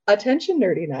Attention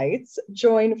Nerdy Nights,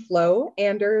 join Flo,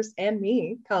 Anders, and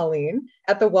me, Colleen,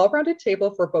 at the well-rounded table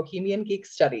for Bohemian Geek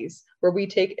Studies, where we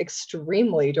take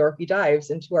extremely dorky dives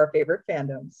into our favorite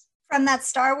fandoms. From that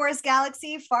Star Wars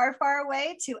galaxy far, far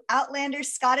away to outlander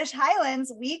Scottish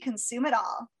Highlands, we consume it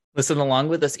all. Listen along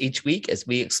with us each week as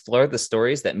we explore the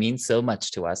stories that mean so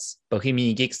much to us.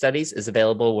 Bohemian Geek Studies is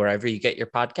available wherever you get your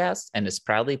podcasts and is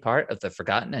proudly part of the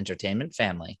Forgotten Entertainment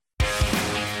family.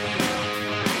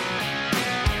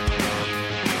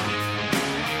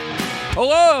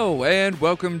 Hello, and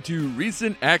welcome to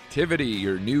Recent Activity,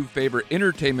 your new favorite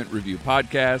entertainment review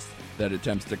podcast that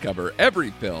attempts to cover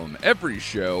every film, every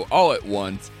show, all at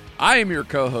once. I am your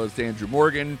co-host, Andrew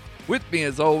Morgan. With me,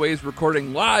 as always,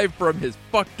 recording live from his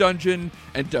fuck dungeon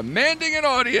and demanding an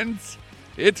audience,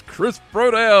 it's Chris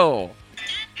Brodell.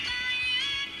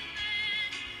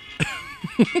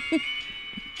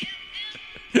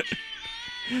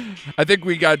 I think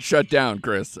we got shut down,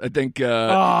 Chris. I think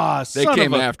they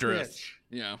came after us.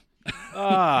 You know,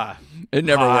 it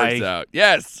never works out.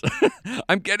 Yes,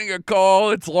 I'm getting a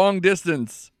call. It's long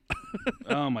distance.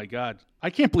 Oh my God, I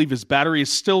can't believe his battery is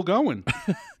still going.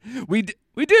 We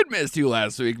did miss you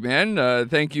last week, man.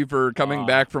 Thank you for coming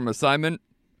back from assignment.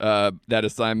 That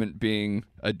assignment being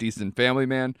a decent family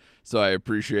man. So I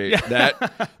appreciate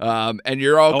that. And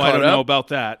you're all caught up. I don't know about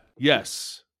that.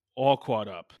 Yes. All caught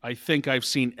up. I think I've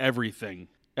seen everything,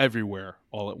 everywhere,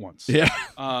 all at once. Yeah.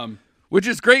 Which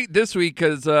is great this week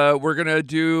because we're going to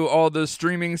do all the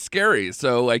streaming scaries.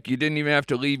 So, like, you didn't even have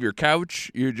to leave your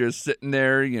couch. You're just sitting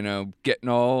there, you know, getting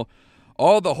all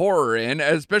the horror in.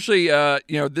 Especially,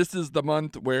 this is the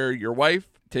month where your wife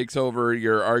takes over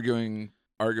your arguing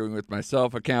with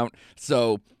myself account.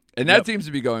 So, and that seems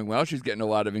to be going well. She's getting a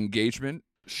lot of engagement.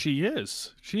 She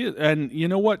is. And you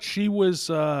know what? She was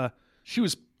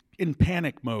in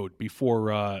panic mode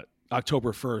before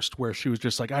October 1st, where she was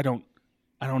just like, I don't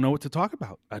know what to talk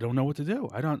about. I don't know what to do.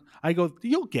 I go,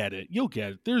 you'll get it.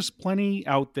 There's plenty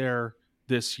out there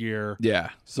this year. Yeah.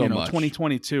 So much.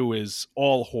 2022 is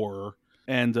all horror.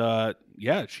 And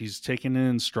she's taking it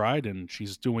in stride and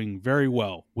she's doing very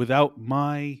well without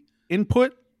my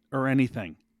input or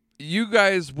anything. You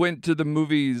guys went to the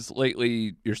movies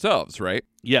lately yourselves, right?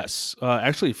 Yes.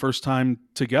 Actually, first time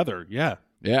together. Yeah.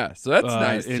 Yeah, so that's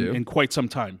nice, too. In quite some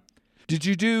time. Did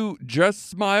you do just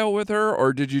Smile with her,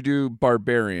 or did you do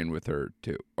Barbarian with her,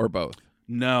 too? Or both?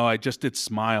 No, I just did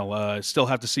Smile. Still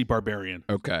have to see Barbarian.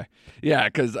 Okay. Yeah,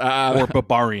 because... or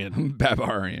Barbarian.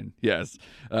 Barbarian, yes.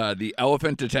 The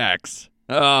elephant attacks.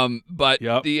 But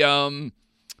the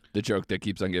joke that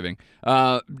keeps on giving.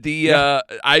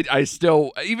 I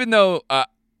still... Even though...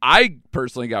 I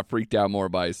personally got freaked out more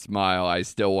by Smile. I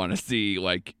still want to see,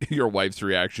 like, your wife's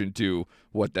reaction to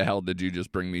what the hell did you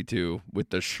just bring me to with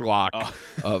the schlock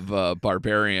of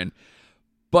Barbarian.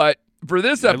 But for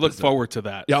this episode... I look forward to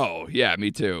that. Oh, yeah, me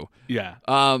too. Yeah.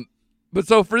 But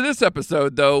so for this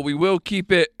episode, though, we will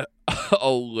keep it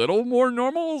a little more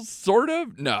normal, sort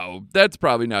of. No, that's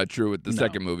probably not true with the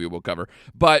second movie we'll cover.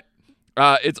 But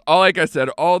it's all, like I said,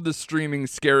 all the streaming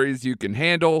scaries you can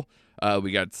handle.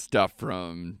 We got stuff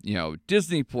from,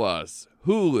 Disney Plus,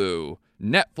 Hulu,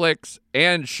 Netflix,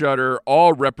 and Shudder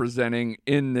all representing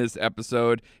in this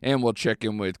episode. And we'll check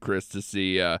in with Chris to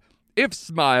see if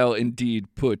Smile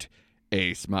indeed put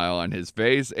a smile on his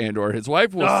face and or his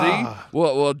wife. We'll see.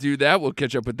 We'll do that. We'll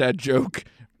catch up with that joke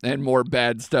and more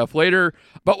bad stuff later.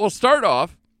 But we'll start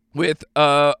off with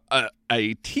a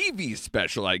TV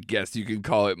special, I guess you can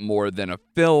call it, more than a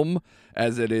film,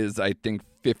 as it is, I think,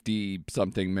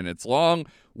 50-something minutes long.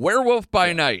 Werewolf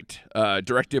by Night,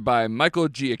 directed by Michael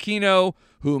Giacchino,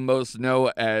 who most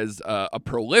know as a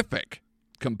prolific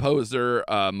composer,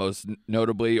 most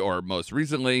notably or most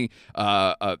recently,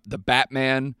 the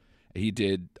Batman. He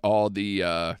did all the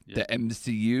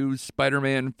MCU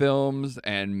Spider-Man films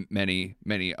and many,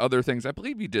 many other things. I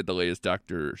believe he did the latest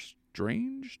Doctor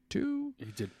Strange too.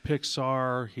 He did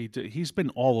Pixar. He's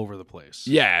been all over the place.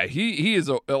 Yeah, he is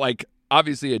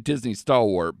obviously a Disney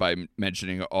stalwart by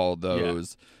mentioning all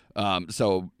those. Yeah.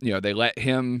 So they let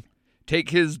him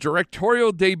take his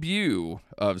directorial debut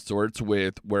of sorts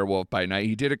with Werewolf by Night.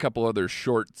 He did a couple other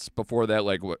shorts before that,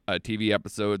 like a TV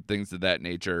episode, things of that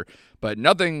nature, but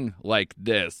nothing like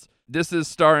this. This is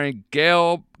starring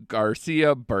Gail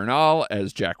Garcia Bernal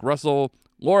as Jack Russell,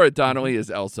 Laura Donnelly as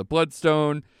Elsa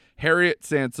Bloodstone, Harriet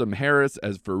Sansom Harris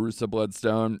as Verussa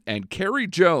Bloodstone, and Carrie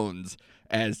Jones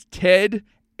as Ted,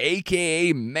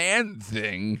 a.k.a.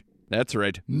 Man-Thing. That's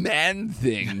right,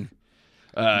 Man-Thing.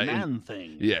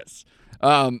 Man-Thing. Yes.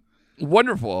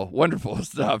 Wonderful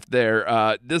stuff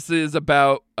there. This is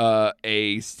about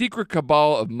a secret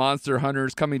cabal of monster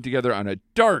hunters coming together on a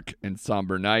dark and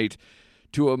somber night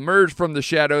to emerge from the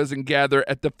shadows and gather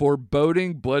at the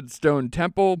foreboding Bloodstone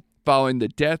Temple. Following the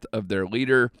death of their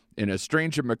leader in a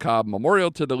strange and macabre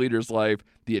memorial to the leader's life,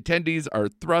 the attendees are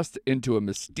thrust into a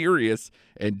mysterious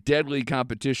and deadly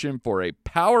competition for a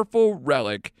powerful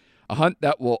relic, a hunt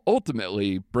that will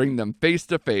ultimately bring them face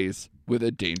to face with a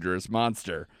dangerous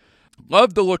monster.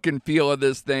 Love the look and feel of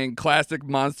this thing. Classic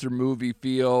monster movie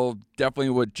feel. Definitely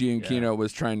what Giacchino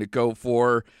was trying to go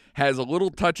for. Has a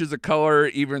little touches of color,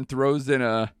 even throws in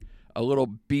a little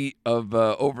beat of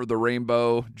Over the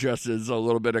Rainbow, just as a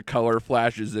little bit of color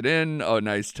flashes it in. A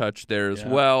nice touch there as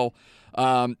well.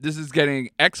 This is getting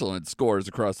excellent scores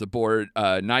across the board.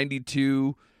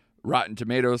 92 Rotten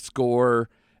Tomatoes score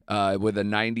with a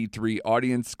 93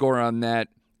 audience score on that.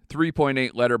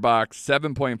 3.8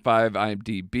 Letterboxd, 7.5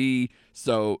 IMDb.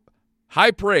 So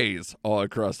high praise all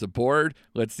across the board.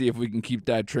 Let's see if we can keep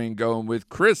that train going with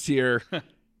Chris here.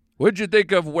 What'd you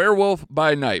think of Werewolf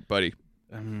by Night, buddy?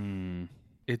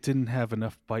 It didn't have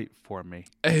enough bite for me.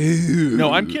 Ooh.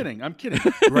 No, I'm kidding.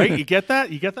 Right? You get that?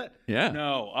 Yeah.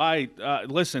 No,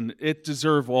 listen. It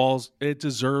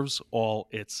deserves all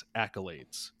its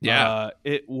accolades. Yeah.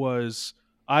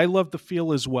 I love the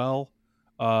feel as well.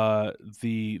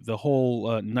 The whole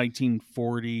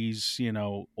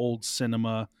 1940s, old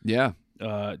cinema. Yeah.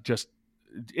 Just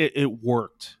it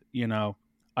worked.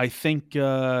 I think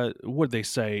what did they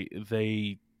say?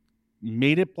 They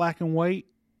made it black and white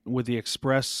with the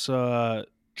express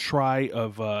try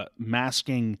of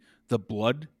masking the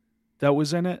blood that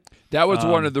was in it. That was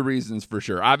one of the reasons for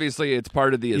sure. Obviously, it's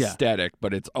part of the aesthetic,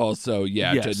 but it's also,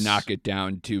 to knock it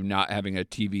down to not having a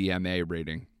TVMA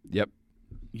rating. Yep.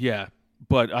 Yeah,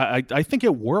 but I think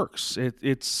it works.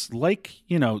 It's like,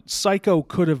 Psycho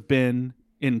could have been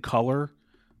in color,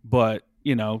 but,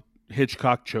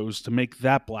 Hitchcock chose to make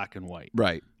that black and white.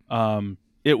 Right.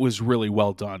 It was really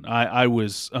well done. I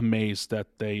was amazed that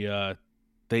they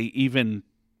even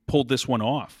pulled this one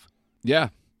off. Yeah.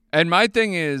 And my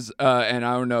thing is, and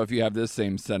I don't know if you have this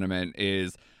same sentiment,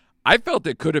 is I felt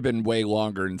it could have been way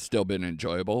longer and still been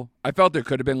enjoyable. I felt it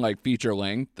could have been like feature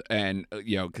length and,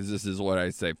 because this is what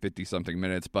I say, 50-something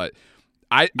minutes. But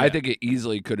I think it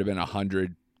easily could have been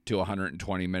 100 to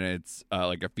 120 minutes,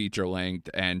 like a feature length,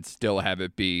 and still have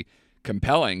it be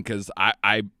compelling. Because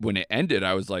I when it ended,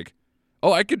 I was like,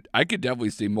 oh, I could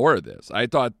definitely see more of this. I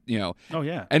thought, Oh,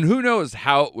 yeah. And who knows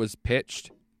how it was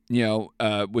pitched,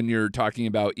 when you're talking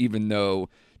about, even though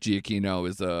Giacchino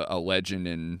is a legend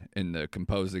in the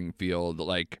composing field,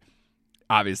 like,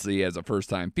 obviously as a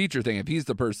first-time feature thing, if he's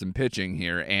the person pitching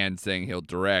here and saying he'll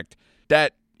direct,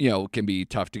 that, can be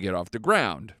tough to get off the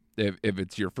ground if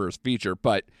it's your first feature.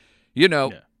 But,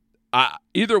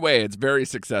 either way, it's very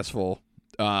successful,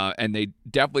 and they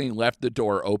definitely left the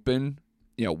door open.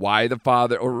 Why the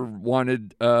father or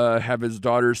wanted have his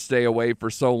daughter stay away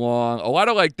for so long.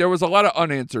 There was a lot of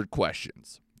unanswered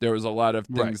questions. There was a lot of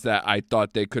things that I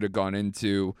thought they could have gone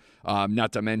into,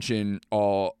 not to mention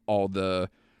all the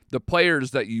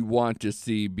players that you want to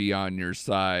see be on your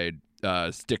side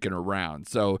sticking around.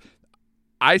 So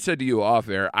I said to you off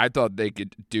air, I thought they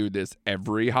could do this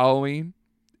every Halloween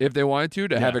if they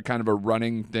wanted to have it kind of a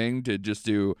running thing, to just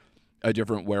do a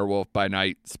different Werewolf by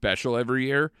Night special every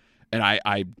year. And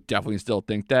I definitely still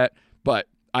think that. But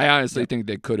I honestly think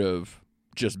they could have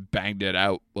just banged it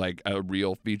out like a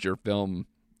real feature film.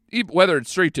 Whether it's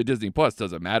straight to Disney Plus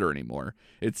doesn't matter anymore.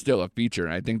 It's still a feature,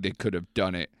 and I think they could have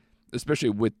done it,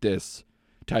 especially with this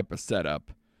type of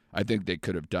setup. I think they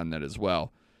could have done that as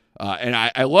well. And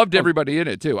I loved everybody in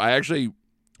it, too.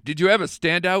 Did you have a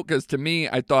standout? Because to me,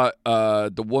 I thought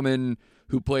the woman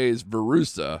who plays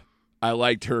Verussa, I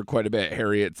liked her quite a bit,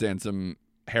 Harriet Sansom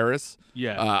Harris.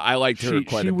 Yeah, I liked her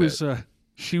quite a bit.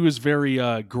 She was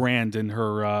very grand in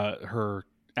her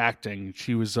acting.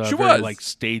 She was very like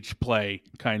stage play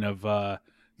kind of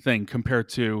thing compared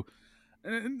to,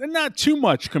 not too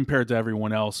much compared to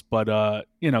everyone else, but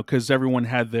because everyone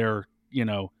had their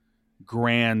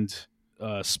grand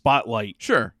spotlight.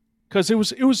 Sure. Because it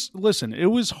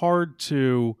was hard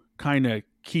to kind of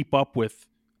keep up with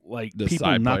like the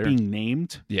people not being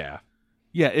named. Yeah.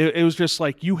 Yeah, it was just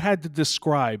like you had to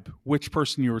describe which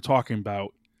person you were talking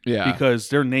about. Yeah. Because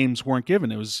their names weren't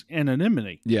given. It was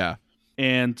anonymity. Yeah.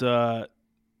 And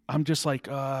I'm just like,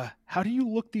 how do you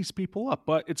look these people up?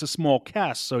 But it's a small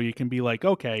cast, so you can be like,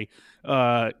 okay,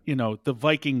 the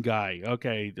Viking guy.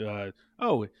 Okay,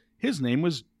 his name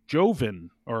was Joven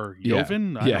or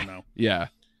Joven. I don't know. Yeah.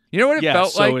 You know what it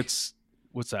felt like? So it's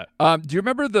What's that? Do you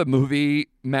remember the movie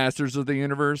Masters of the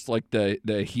Universe, like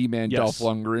the He-Man Dolph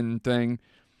Lundgren thing?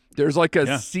 There's like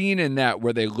a scene in that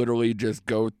where they literally just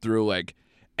go through like,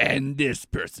 and this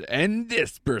person,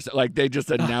 like they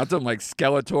just announce them, like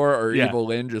Skeletor or Evil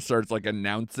Lyn just starts like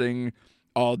announcing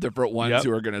all different ones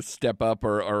who are going to step up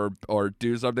or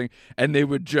do something, and they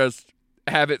would just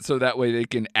have it so that way they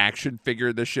can action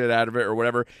figure the shit out of it or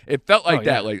whatever. It felt like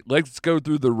that. Like, let's go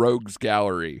through the rogues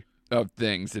gallery of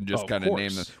things and just kind of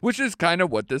name them, which is kind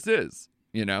of what this is,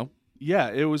 you know? Yeah,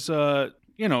 it was,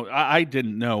 I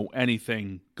didn't know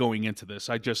anything going into this.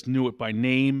 I just knew it by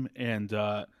name. And,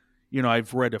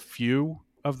 I've read a few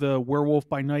of the Werewolf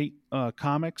by Night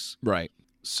comics. Right.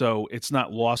 So it's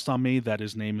not lost on me that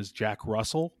his name is Jack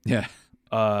Russell. Yeah.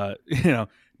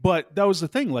 But that was the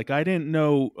thing. Like, I didn't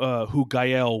know who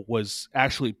Gael was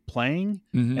actually playing.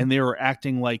 Mm-hmm. And they were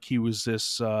acting like he was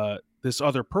this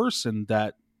other person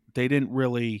that they didn't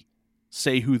really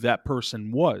say who that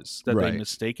person was that they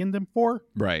mistaken them for.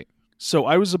 Right. So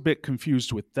I was a bit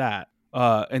confused with that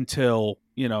until,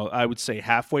 I would say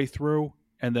halfway through.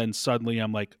 And then suddenly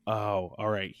I'm like, oh, all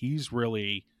right. He's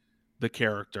really the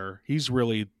character. He's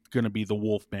really going to be the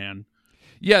Wolfman.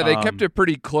 Yeah, they kept it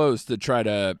pretty close to try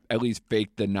to at least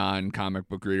fake the non-comic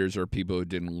book readers or people who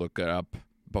didn't look it up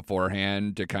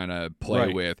beforehand to kind of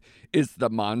play with, is the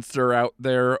monster out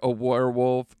there a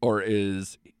werewolf or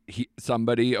is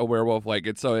somebody a werewolf? Like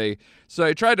it's so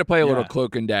I tried to play a little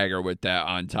cloak and dagger with that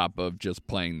on top of just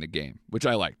playing the game, which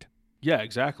I liked. Yeah,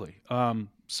 exactly.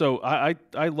 So I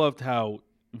loved how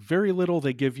very little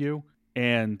they give you,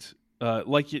 and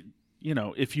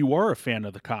if you are a fan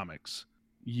of the comics,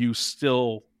 you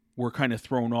still were kind of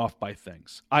thrown off by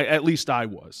things. At least I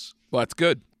was. Well, that's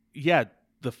good. Yeah,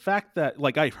 the fact that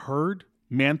like I've heard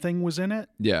Man-Thing was in it,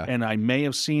 and I may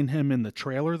have seen him in the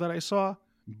trailer that I saw,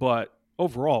 but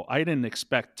overall, I didn't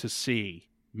expect to see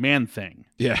Man-Thing.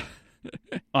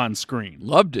 On screen.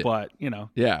 Loved it. But,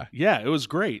 Yeah, it was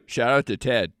great. Shout out to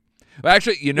Ted. Well,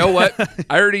 actually, you know what?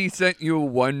 I already sent you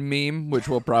one meme, which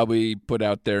we'll probably put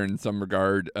out there in some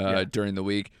regard during the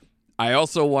week. I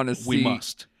also want to see. We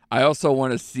must. I also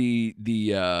want to see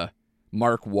the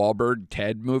Mark Wahlberg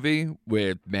Ted movie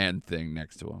with Man-Thing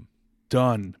next to him.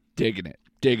 Done. Digging it.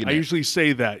 I usually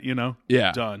say that,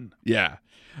 Yeah. Done. Yeah.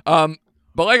 But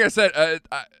like I said,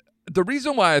 the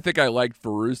reason why I think I liked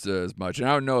Verusa as much, and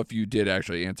I don't know if you did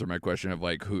actually answer my question of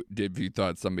like if you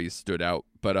thought somebody stood out,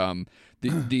 but I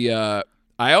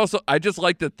just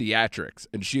like the theatrics,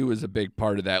 and she was a big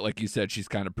part of that. Like you said, she's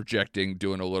kind of projecting,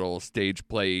 doing a little stage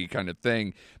play kind of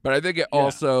thing. But I think it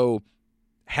also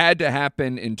had to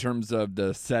happen in terms of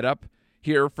the setup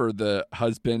here for the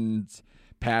husband's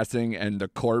passing and the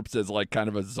corpse as like kind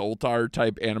of a Zoltar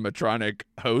type animatronic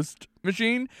host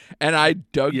machine. And I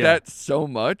dug that so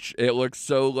much. It looks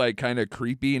so like kind of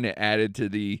creepy, and it added to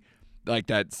the like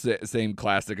that same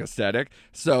classic aesthetic.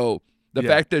 So the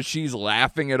fact that she's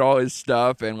laughing at all his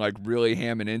stuff and like really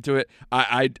hamming into it,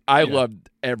 I loved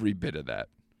every bit of that.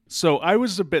 So I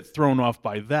was a bit thrown off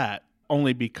by that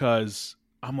only because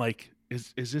I'm like,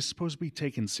 is this supposed to be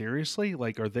taken seriously?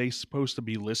 Like, are they supposed to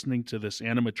be listening to this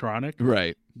animatronic?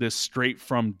 Right. This straight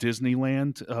from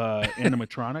Disneyland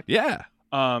animatronic? Yeah.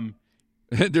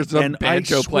 There's some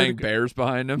banjo playing bears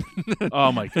behind him.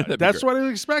 Oh my God. That's what I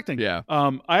was expecting. Yeah.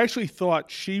 I actually thought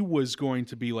she was going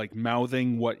to be like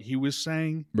mouthing what he was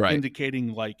saying,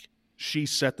 indicating like she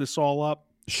set this all up.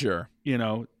 Sure.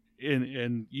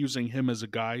 And using him as a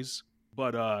guise.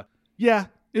 But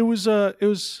it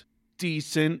was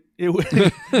decent. It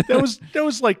was that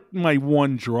was like my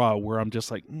one draw where I'm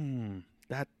just like,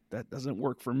 that doesn't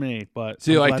work for me. But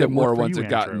so you liked it more once it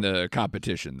got in the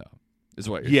competition, though, is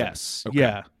what you're saying.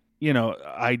 Okay. Yeah.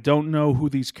 I don't know who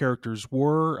these characters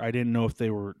were. I didn't know if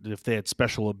they had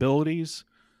special abilities,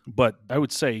 but I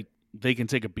would say they can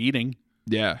take a beating.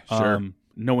 Yeah, sure.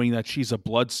 Knowing that she's a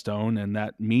bloodstone and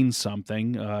that means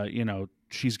something.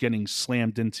 She's getting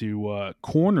slammed into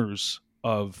corners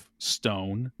of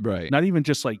stone, right? Not even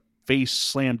just like face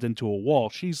slammed into a wall.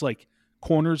 She's like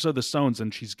corners of the stones,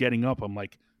 and she's getting up. I'm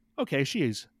like, okay, she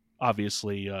is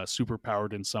obviously super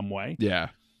powered in some way. Yeah.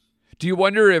 Do you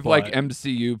wonder if like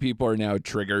MCU people are now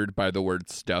triggered by the word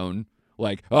stone?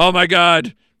 Like, oh my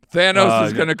God, Thanos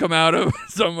is gonna come out of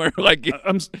somewhere. Like,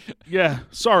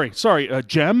 sorry,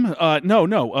 gem.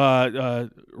 No,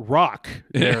 rock.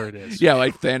 There it is. Yeah,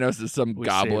 like Thanos is some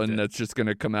goblin that's just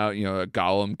gonna come out. A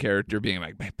Gollum character being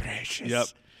like, my precious.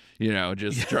 Yep.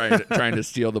 Just trying to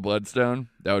steal the Bloodstone.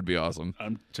 That would be awesome.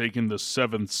 I'm taking the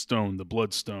 7th stone, the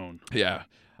Bloodstone. Yeah.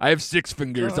 I have 6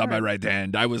 fingers on my right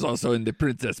hand. I was also in The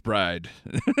Princess Bride.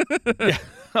 Yeah.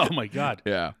 Oh my God.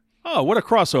 Yeah. Oh, what a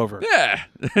crossover. Yeah.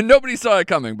 Nobody saw it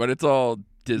coming, but it's all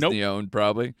Disney owned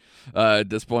probably at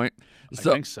this point. I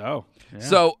think so.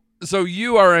 Yeah. So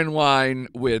you are in line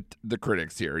with the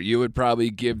critics here. You would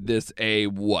probably give this a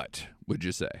what, would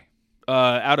you say?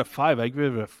 Out of 5, I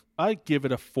give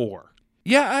it a 4.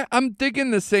 Yeah, I'm thinking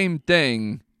the same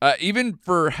thing. Even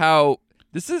for how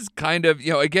this is kind of,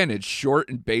 again, it's short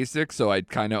and basic, so I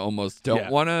kind of almost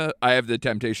don't want to. I have the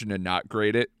temptation to not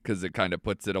grade it because it kind of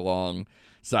puts it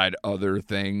alongside other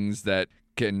things that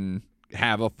can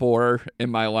have a 4 in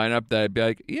my lineup that I'd be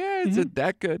like, yeah, is it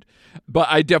that good? But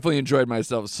I definitely enjoyed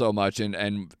myself so much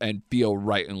and feel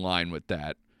right in line with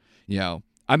that.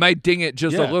 I might ding it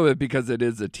just a little bit because it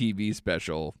is a TV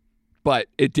special, but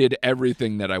it did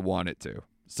everything that I want it to.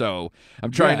 So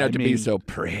I'm trying not to be so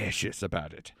precious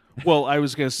about it. Well, I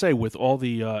was going to say, with all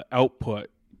the output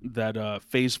that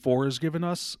Phase 4 has given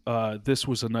us, this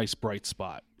was a nice bright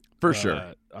spot. For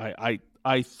sure.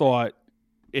 I thought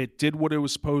it did what it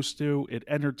was supposed to. It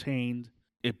entertained.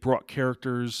 It brought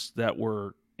characters that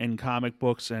were in comic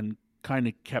books and kind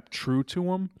of kept true to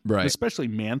them. Right. Especially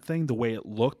Man-Thing, the way it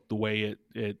looked, the way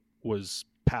it was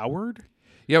powered.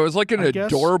 Yeah, it was like an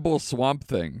adorable Swamp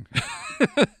Thing.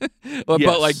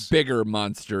 But like bigger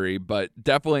monstery, but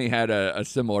definitely had a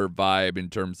similar vibe in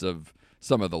terms of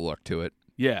some of the look to it.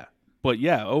 Yeah. But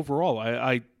yeah, overall,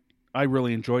 I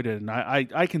really enjoyed it, and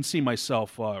I can see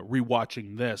myself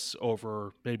rewatching this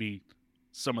over maybe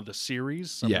some of the series,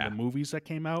 some of the movies that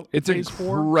came out. It's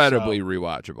incredibly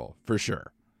rewatchable, for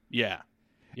sure. Yeah.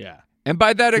 And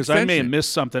by that extension, because I may have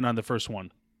missed something on the first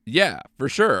one. Yeah, for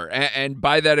sure. And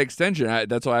by that extension,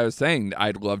 that's why I was saying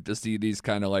I'd love to see these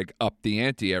kind of like up the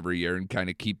ante every year and kind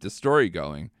of keep the story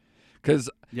going. Because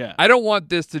I don't want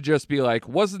this to just be like,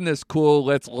 wasn't this cool?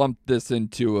 Let's lump this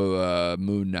into a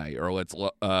Moon Knight, or let's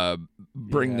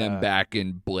bring them back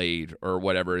in Blade or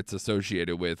whatever it's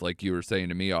associated with, like you were saying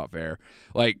to me off air.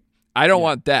 Like, I don't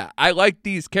want that. I like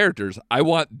these characters. I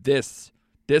want this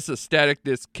aesthetic,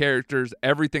 this characters,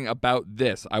 everything about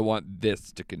this. I want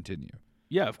this to continue.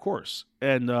 Yeah, of course.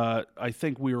 And I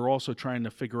think we were also trying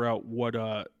to figure out what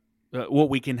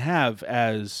we can have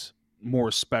as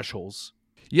more specials.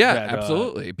 Yeah,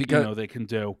 absolutely. Because they can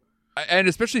do. And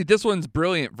especially this one's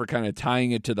brilliant for kind of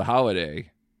tying it to the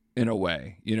holiday in a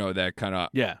way. That kind of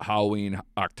Halloween,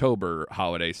 October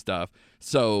holiday stuff.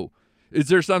 So is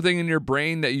there something in your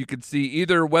brain that you could see,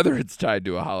 either whether it's tied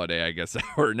to a holiday, I guess,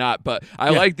 or not? But I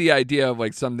like the idea of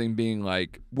like something being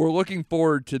like, we're looking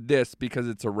forward to this because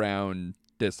it's around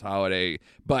this holiday,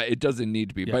 but it doesn't need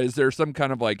to be. But is there some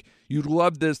kind of like, you'd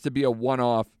love this to be a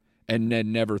one-off and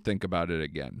then never think about it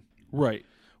again? Right.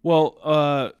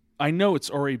 Well, I know it's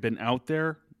already been out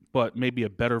there, but maybe a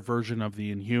better version of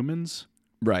the Inhumans.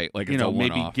 Right. Like, it's a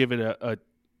one-off. Maybe give it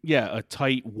a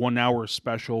tight 1 hour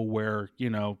special where,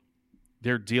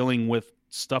 they're dealing with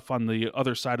stuff on the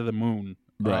other side of the moon.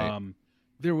 Right.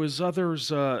 There was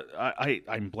others.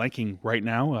 I'm blanking right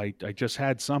now. I just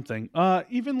had something.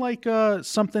 Even like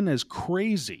something as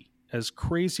crazy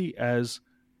as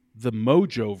the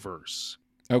Mojo verse.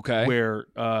 Okay. Where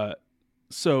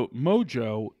so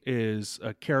Mojo is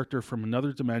a character from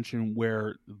another dimension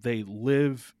where they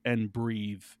live and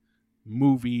breathe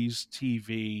movies,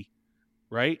 TV.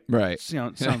 Right.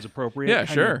 Sounds appropriate. Yeah, kind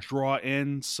sure. of draw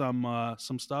in some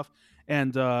stuff,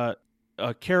 and a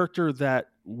character that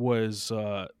was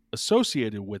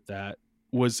associated with that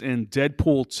was in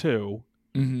Deadpool 2,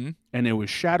 and it was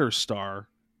Shatterstar.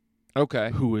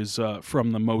 Okay. Who is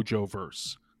from the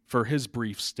Mojoverse. For his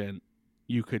brief stint,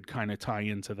 you could kind of tie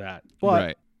into that,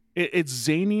 but it's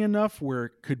zany enough where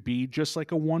it could be just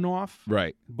like a one-off.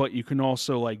 Right. But you can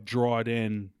also like draw it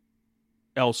in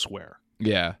elsewhere.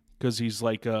 Yeah. Because he's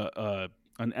like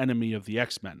an enemy of the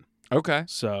X-Men. Okay.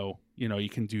 So, you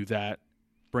can do that,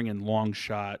 bring in long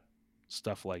shot,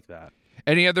 stuff like that.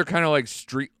 Any other kind of like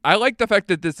street? I like the fact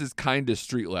that this is kind of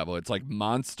street level. It's like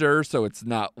monster, so it's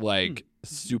not like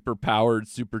super powered,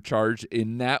 supercharged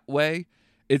in that way.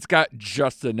 It's got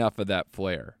just enough of that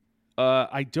flair.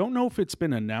 I don't know if it's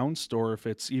been announced or if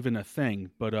it's even a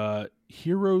thing, but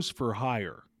Heroes for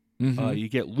Hire. You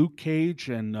get Luke Cage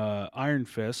and Iron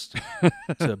Fist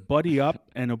to buddy up,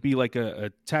 and it'll be like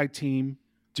a tag team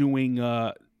doing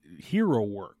hero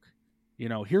work.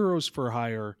 Heroes for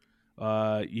Hire.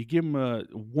 You give them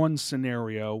one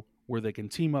scenario where they can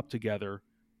team up together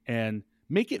and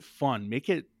make it fun. Make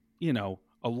it, a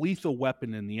lethal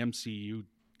weapon in the MCU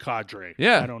cadre.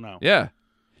 Yeah. I don't know. Yeah.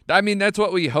 I mean, that's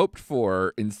what we hoped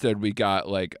for. Instead, we got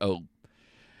like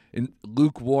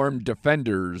lukewarm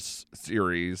Defenders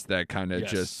series that kind of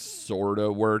Yes. just sort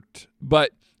of worked.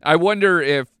 But I wonder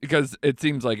if, because it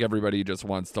seems like everybody just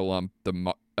wants to lump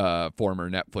the former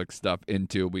Netflix stuff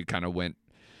into, we kind of went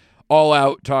all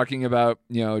out talking about,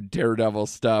 Daredevil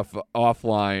stuff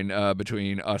offline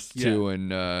between us two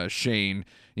and Shane,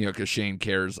 because Shane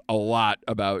cares a lot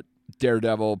about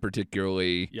Daredevil,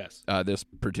 particularly this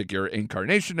particular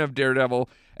incarnation of Daredevil,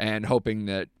 and hoping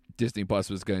that Disney Plus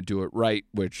was going to do it right,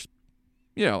 which,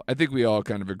 I think we all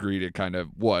kind of agreed it kind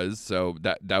of was. So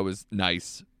that was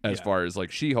nice as far as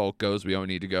like She-Hulk goes. We don't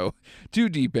need to go too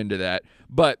deep into that,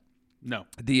 but No.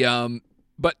 the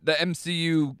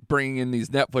MCU bringing in these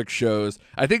Netflix shows,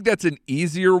 I think that's an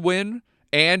easier win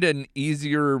and an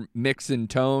easier mix in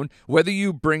tone. Whether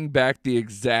you bring back the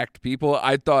exact people,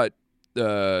 I thought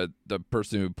the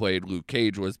person who played Luke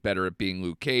Cage was better at being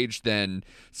Luke Cage than,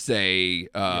 say,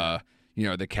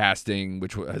 the casting,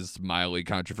 which was mildly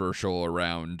controversial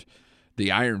around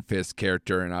the Iron Fist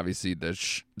character, and obviously the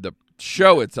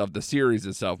show itself, the series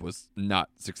itself, was not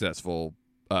successful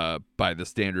by the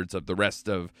standards of the rest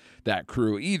of that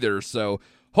crew either. So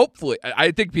hopefully,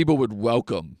 I think people would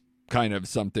welcome kind of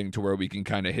something to where we can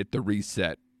kind of hit the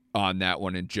reset on that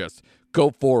one and just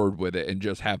go forward with it and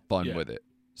just have fun with it.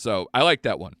 So I like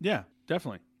that one. Yeah,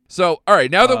 definitely. So, all right,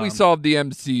 now that we solved the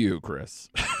MCU, Chris.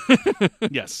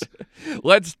 Yes.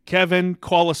 Kevin,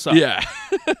 call us up. Yeah.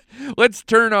 Let's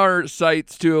turn our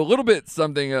sights to a little bit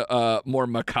something more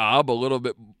macabre, a little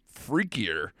bit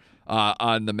freakier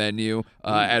on the menu,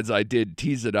 as I did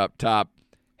tease it up top.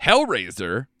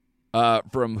 Hellraiser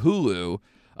from Hulu.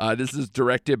 This is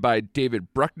directed by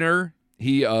David Bruckner.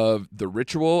 He of The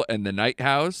Ritual and The Night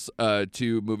House,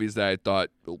 two movies that I thought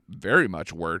very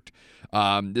much worked.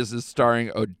 This is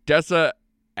starring Odessa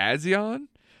Azion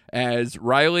as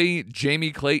Riley,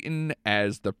 Jamie Clayton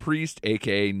as the priest,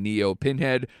 a.k.a. Neo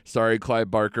Pinhead. Sorry,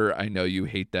 Clive Barker, I know you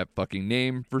hate that fucking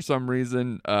name for some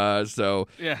reason. I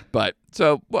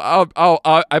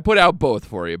put out both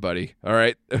for you, buddy. All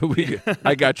right,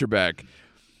 I got your back.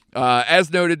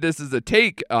 As noted, this is a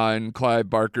take on Clive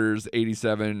Barker's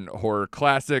 1987 horror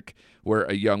classic, where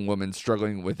a young woman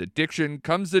struggling with addiction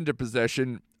comes into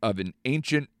possession of an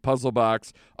ancient puzzle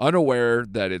box, unaware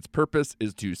that its purpose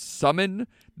is to summon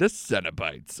the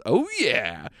Cenobites. Oh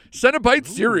yeah, Cenobite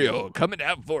cereal coming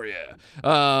out for you.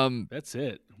 That's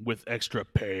it, with extra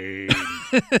pain.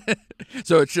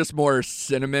 So it's just more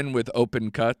cinnamon with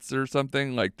open cuts or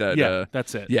something like that. Yeah,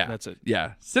 that's it. Yeah, that's it.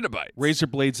 Yeah, Cenobites. Razor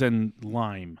blades and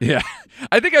lime. Yeah,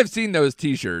 I think I've seen those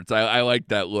T-shirts. I like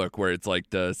that look where it's like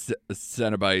the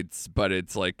Cenobites, but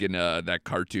it's like in that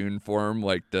cartoon form,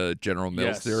 like the General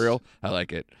Mills cereal. I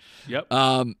like it. Yep.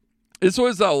 This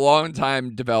was a long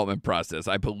time development process.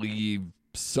 I believe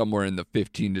somewhere in the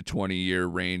 15 to 20 year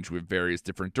range with various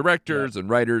different directors and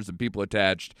writers and people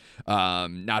attached.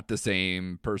 Not the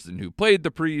same person who played the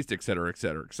priest, et cetera, et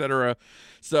cetera, et cetera.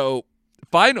 So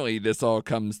finally, this all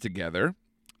comes together.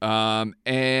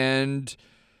 And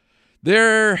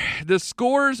the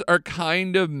scores are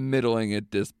kind of middling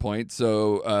at this point.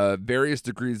 So various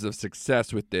degrees of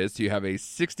success with this. You have a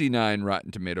 69 Rotten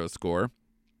Tomato score,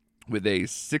 with a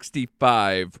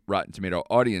 65 Rotten Tomato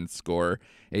audience score,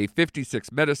 a 56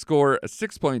 Metascore, a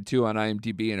 6.2 on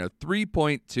IMDb, and a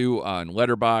 3.2 on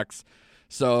Letterboxd.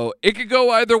 So it could go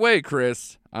either way,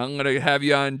 Chris. I'm going to have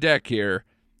you on deck here.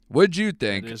 What'd you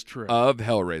think of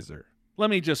Hellraiser? Let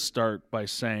me just start by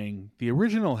saying the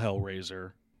original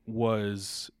Hellraiser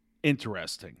was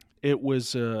interesting. It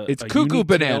was it's cuckoo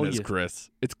bananas, Chris.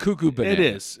 It's cuckoo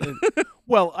bananas. It is.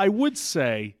 Well, I would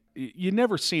say you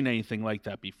never seen anything like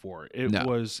that before. It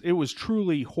was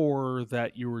truly horror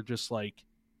that you were just like,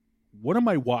 what am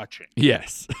I watching?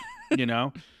 Yes.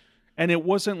 And it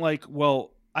wasn't like,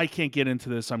 well, I can't get into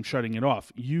this, I'm shutting it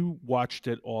off. You watched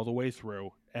it all the way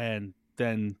through, and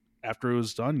then after it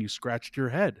was done, you scratched your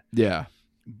head. Yeah.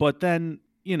 But then,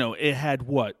 it had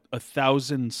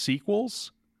 1,000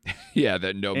 sequels? Yeah,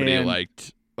 that nobody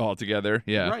liked altogether.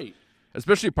 Yeah. Right.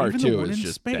 Especially part Even 2 is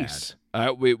just space.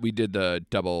 bad. We did the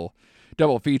double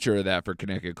feature of that for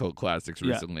Connecticut Cult Classics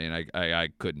recently, and I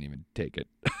couldn't even take it.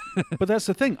 But that's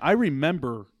the thing. I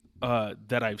remember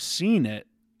that I've seen it.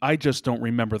 I just don't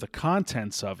remember the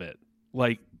contents of it.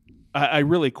 Like, I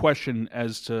really question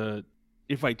as to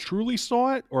if I truly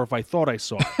saw it or if I thought I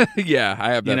saw it. Yeah,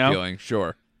 I have that feeling.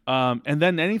 Sure. And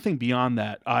then anything beyond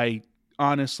that, I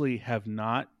honestly have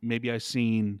not. Maybe I've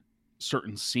seen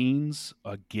certain scenes,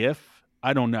 a GIF.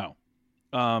 I don't know.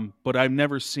 But I've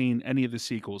never seen any of the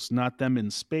sequels. Not them in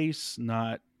space,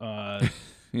 not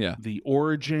the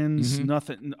origins,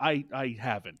 nothing. I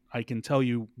haven't. I can tell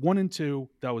you 1 and 2,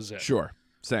 that was it. Sure.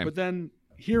 Same. But then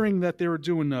hearing that they were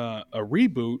doing a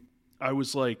reboot, I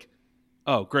was like,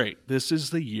 oh, great. This is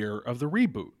the year of the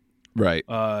reboot. Right.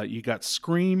 You got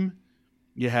Scream.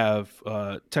 You have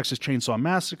Texas Chainsaw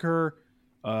Massacre.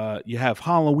 You have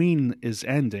Halloween is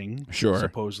ending, Sure.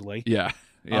 supposedly. Yeah.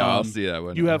 Yeah, I'll see that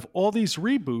one. You have all these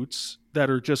reboots that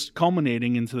are just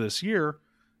culminating into this year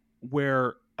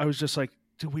where I was just like,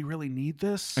 do we really need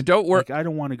this? And don't worry. Like, I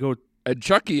don't want to go. And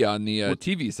Chucky on the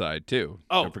TV side, too.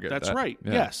 Oh, Don't forget that's that. right.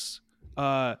 Yeah. Yes.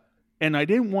 And I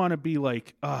didn't want to be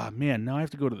like, man, now I have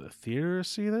to go to the theater to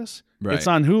see this. Right. It's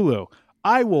on Hulu.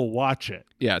 I will watch it.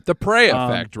 Yeah, the Prey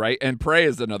effect, right? And Prey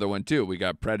is another one, too. We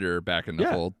got Predator back in the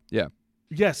fold. Yeah.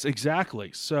 Yes,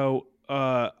 exactly. So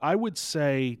I would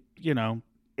say, you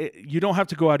don't have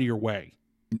to go out of your way.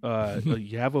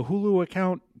 You have a Hulu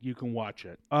account, you can watch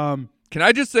it. Can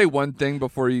I just say one thing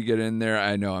before you get in there?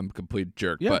 I know I'm a complete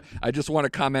jerk, but I just want to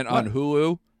comment on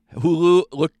Hulu. Hulu,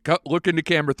 look into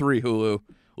camera 3, Hulu.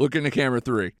 Look into camera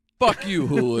 3. Fuck you,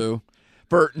 Hulu.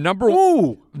 For number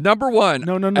one.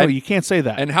 No, you can't say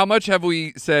that. And how much have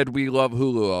we said we love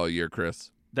Hulu all year,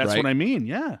 Chris? That's right? what I mean,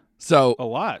 yeah. So a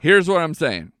lot. Here's what I'm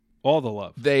saying. All the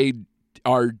love. They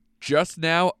are just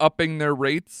now upping their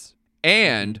rates,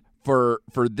 and for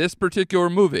this particular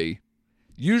movie,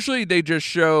 usually they just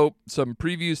show some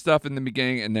preview stuff in the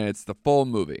beginning and then it's the full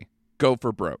movie. Go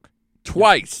for broke.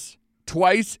 Twice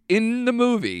in the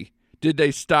movie did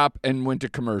they stop and went to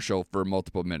commercial for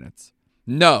multiple minutes.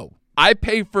 No, I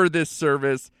pay for this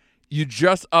service. You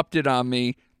just upped it on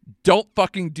me. Don't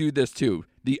fucking do this too.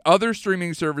 The other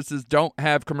streaming services don't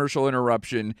have commercial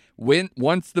interruption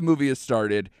once the movie is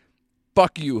started.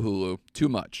 Fuck you, Hulu. Too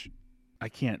much. I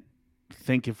can't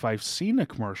think if I've seen a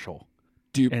commercial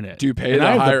in it. Do you pay and the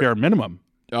I have higher? the bare minimum.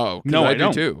 Oh, no, I do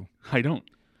don't. too. I don't.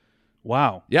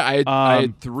 Wow. Yeah, I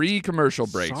had 3 commercial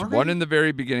breaks. Sorry? 1 in the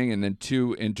very beginning and then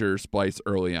 2 interspliced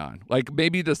early on. Like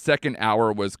maybe the second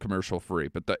hour was commercial free,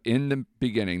 but in the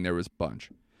beginning there was a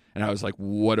bunch. And I was like,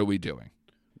 what are we doing?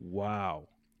 Wow.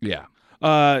 Yeah.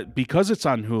 Because it's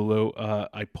on Hulu,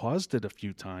 I paused it a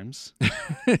few times.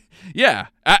 Yeah.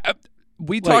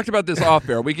 We talked about this off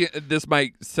air. This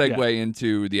might segue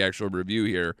into the actual review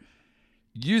here.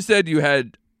 You said you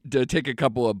had to take a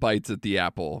couple of bites at the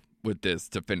apple with this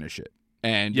to finish it.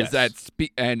 And yes.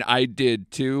 And I did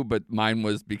too, but mine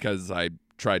was because I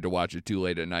tried to watch it too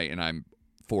late at night and I'm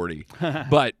 40.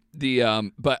 But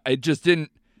it just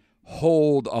didn't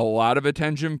hold a lot of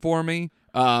attention for me.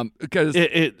 Because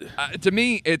to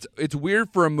me, it's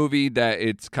weird for a movie that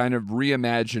it's kind of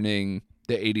reimagining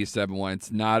the 87 one.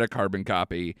 It's not a carbon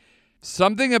copy.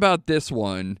 Something about this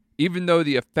one, even though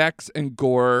the effects and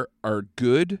gore are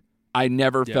good, I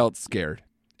never felt scared.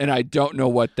 And I don't know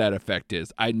what that effect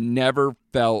is. I never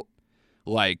felt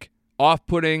like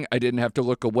off-putting. I didn't have to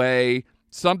look away.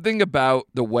 Something about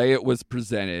the way it was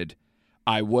presented,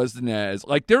 I wasn't as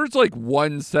like there was like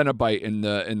one Cenobite in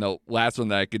the last one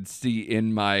that I could see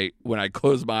in when I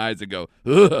closed my eyes and go,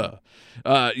 ugh,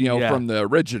 from the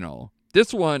original.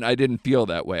 This one I didn't feel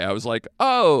that way. I was like,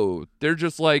 oh, they're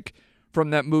just like from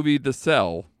that movie The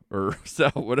Cell or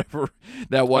Cell, whatever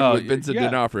that one with Vincent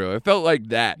D'Onofrio. It felt like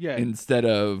that instead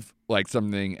of like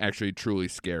something actually truly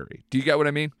scary. Do you get what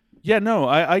I mean? Yeah, no,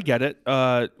 I get it.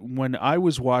 When I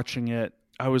was watching it,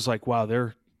 I was like, wow,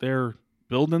 they're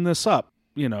building this up,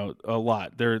 a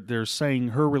lot. They're saying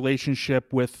her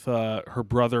relationship with her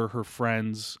brother, her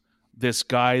friends, this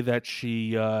guy that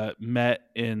she met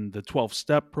in the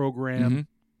 12-step program.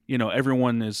 Mm-hmm.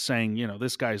 Everyone is saying,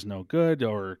 this guy's no good,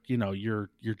 or you're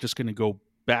just going to go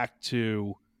back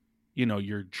to,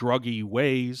 your druggy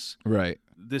ways. Right.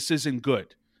 This isn't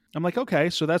good. I'm like, okay,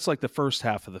 so that's like the first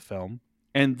half of the film.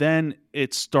 And then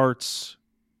it starts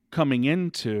coming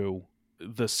into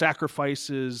the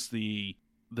sacrifices, the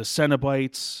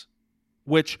Cenobites,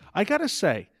 which I got to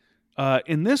say,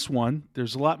 in this one,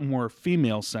 there's a lot more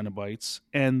female Cenobites,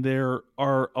 and there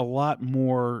are a lot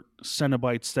more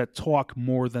Cenobites that talk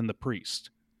more than the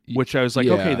priest, which I was like,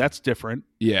 okay, that's different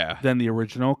than the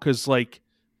original, because like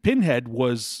Pinhead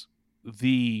was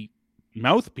the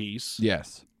mouthpiece,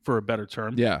 for a better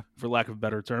term, for lack of a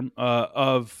better term,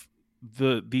 of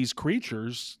these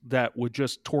creatures that would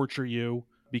just torture you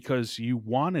because you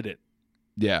wanted it.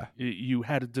 Yeah. You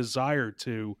had a desire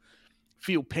to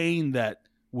feel pain that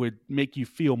would make you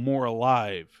feel more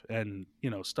alive and,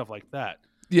 stuff like that.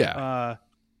 Yeah.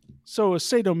 So a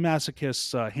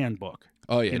sadomasochist's handbook.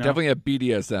 Oh, yeah. Definitely a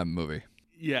BDSM movie.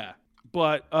 Yeah.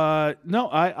 But no,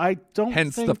 I don't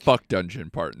Hence the fuck dungeon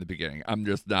part in the beginning. I'm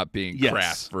just not being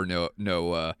crass for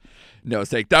no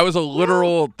sake. That was a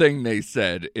literal thing they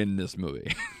said in this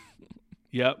movie.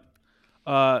 Yep.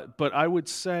 But I would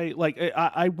say, like,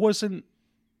 I wasn't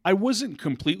I wasn't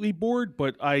completely bored,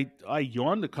 but I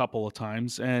yawned a couple of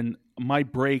times, and my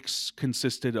breaks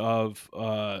consisted of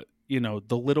the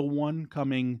little one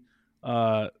coming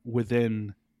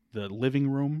within the living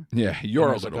room. Yeah, you're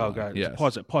a like, little oh one. god, Yes.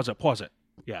 pause it.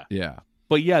 Yeah. Yeah.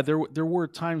 But yeah, there were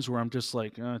times where I'm just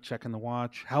like checking the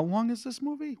watch. How long is this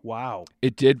movie? Wow.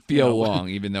 It did feel long,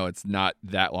 even though it's not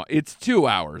that long. It's 2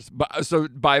 hours. But so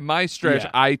by my stretch,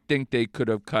 Yeah. I think they could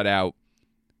have cut out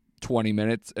 20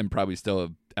 minutes and probably still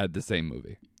have had the same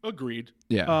movie. Agreed.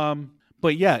 Yeah.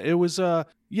 But yeah, it was I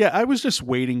was just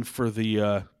waiting for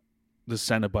the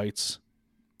Cenobites.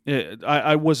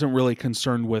 I wasn't really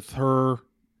concerned with her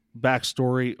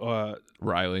backstory.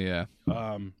 Riley,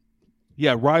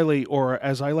 yeah. Riley, or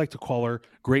as I like to call her,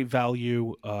 Great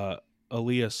Value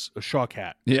Elias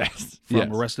Shawkat Yes.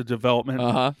 from Arrested Development.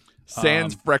 Uh-huh.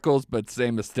 Sans freckles, but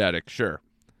same aesthetic, sure.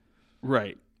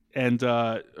 Right. And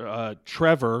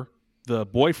Trevor, the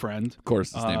boyfriend, Of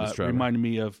course, his name is Trevor. reminded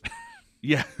me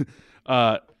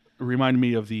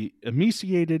of the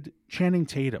emaciated Channing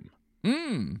Tatum.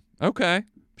 Okay.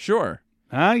 Sure.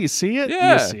 You see it?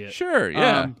 Yeah. You see it. Sure,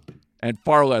 yeah. And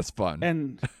far less fun.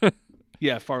 And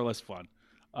yeah, far less fun.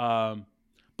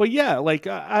 But yeah, like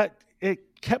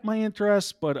it kept my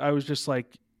interest, but I was just like,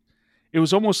 it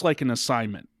was almost like an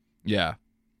assignment. Yeah.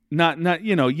 Not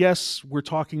yes, we're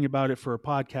talking about it for a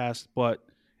podcast, but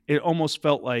it almost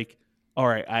felt like, all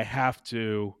right, I have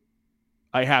to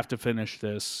finish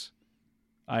this.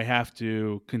 I have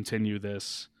to continue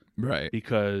this. Right.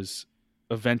 Because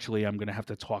eventually I'm going to have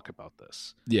to talk about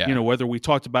this. Yeah. Whether we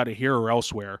talked about it here or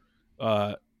elsewhere,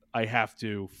 I have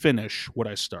to finish what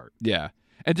I start. Yeah.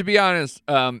 And to be honest,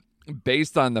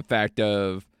 based on the fact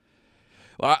of,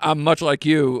 I'm much like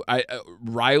you,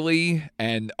 Riley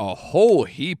and a whole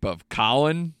heap of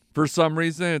Colin, for some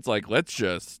reason, it's like, let's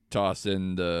just toss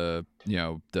in the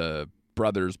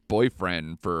brother's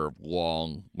boyfriend for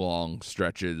long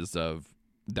stretches of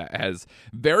that has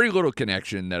very little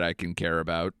connection that I can care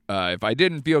about. If I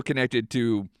didn't feel connected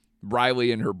to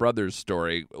Riley and her brother's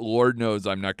story, Lord knows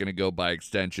I'm not going to go by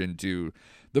extension to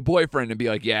the boyfriend and be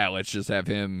like, yeah, let's just have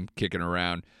him kicking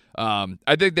around.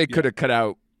 I think they could have cut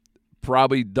out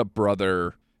probably the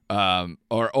brother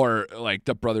or like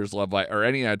the brother's love life or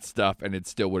any of that stuff, and it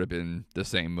still would have been the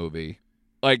same movie.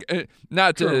 Like,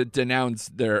 not to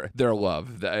denounce their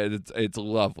love. It's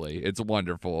lovely. It's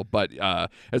wonderful. But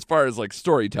as far as, like,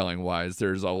 storytelling-wise,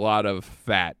 there's a lot of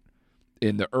fat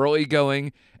in the early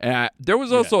going. There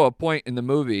was also a point in the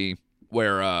movie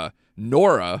where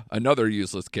Nora, another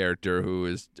useless character who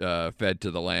is fed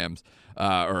to the lambs,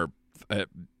 to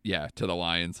the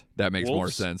lions. That makes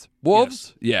more sense.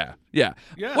 Wolves? Yes. Yeah.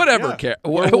 Whatever. Yeah.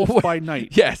 Werewolf by night.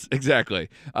 Yes, exactly.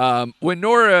 When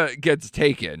Nora gets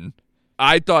taken,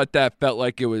 I thought that felt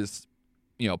like it was,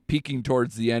 peeking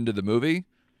towards the end of the movie.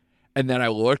 And then I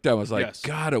looked, I was like,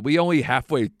 God, are we only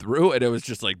halfway through? And it was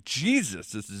just like,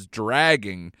 Jesus, this is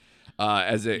dragging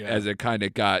as it kind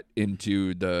of got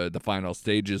into the final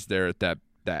stages there at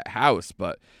that house.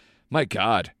 But my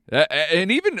God.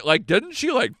 And even, like, doesn't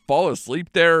she, like, fall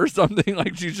asleep there or something?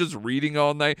 Like, she's just reading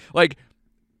all night. Like,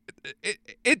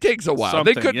 it takes a while.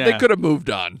 They could have moved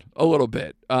on a little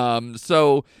bit.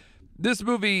 So this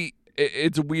movie,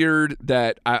 it's weird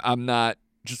that I'm not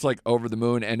just like over the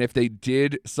moon. And if they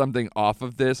did something off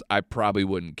of this, I probably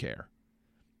wouldn't care.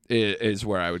 Is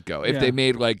where I would go. If they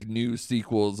made like new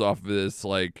sequels off of this,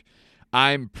 like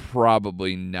I'm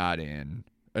probably not in.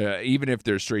 Even if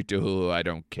they're straight to Hulu, I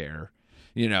don't care.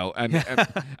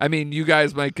 I mean, you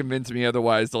guys might convince me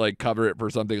otherwise to like cover it for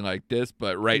something like this,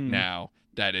 but right now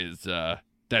that is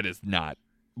not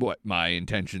what my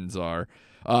intentions are.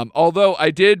 Although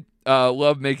I did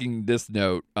love making this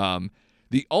note.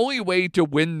 The only way to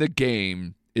win the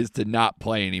game is to not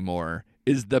play anymore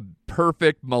is the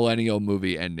perfect millennial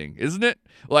movie ending, isn't it?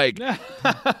 Like,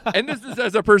 and this is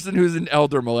as a person who's an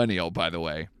elder millennial, by the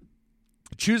way.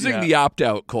 Choosing the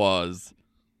opt-out clause,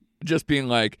 just being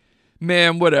like,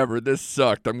 man, whatever, this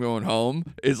sucked, I'm going home,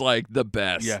 is like the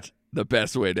best. The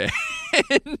best way to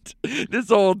end this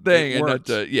whole thing.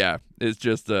 It's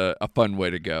just a fun way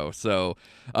to go. So,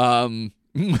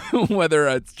 whether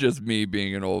it's just me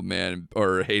being an old man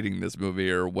or hating this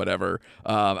movie or whatever,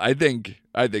 I think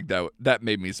that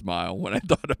made me smile when I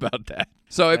thought about that.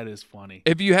 So that is funny.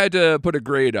 If you had to put a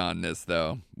grade on this,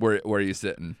 though, where are you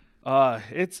sitting?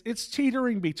 It's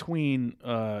teetering between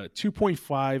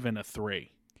 2.5 and a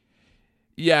 3.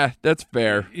 Yeah, that's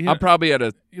fair. I'm probably at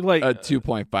a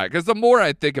 2.5 because the more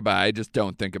I think about it, I just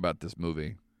don't think about this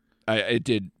movie.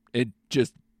 It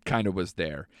just kind of was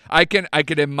there. I can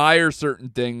admire certain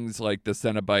things like the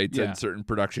Cenobites Yeah. and certain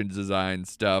production design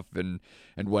stuff and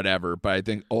whatever, but I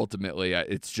think ultimately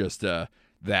it's just a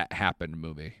that happened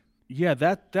movie. Yeah,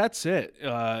 that's it.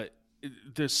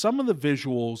 There's some of the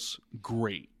visuals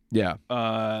great. Yeah.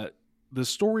 The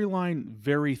storyline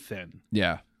very thin.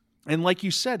 Yeah. And like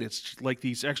you said, it's like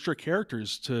these extra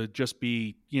characters to just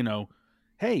be,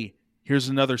 hey, here's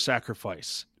another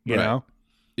sacrifice, you Right. know?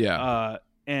 Yeah.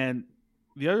 And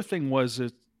the other thing was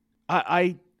that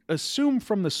I assume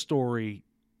from the story,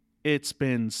 it's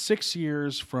been 6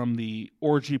 years from the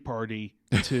orgy party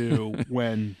to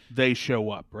when they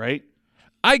show up, right?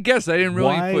 I guess I didn't really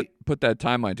Why- put that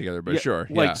timeline together, but sure.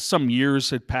 Like some years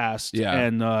had passed, Yeah.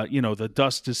 and the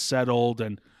dust is settled,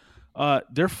 and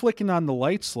they're flicking on the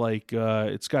lights like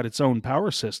it's got its own power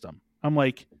system. I'm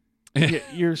like,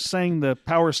 you're saying the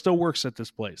power still works at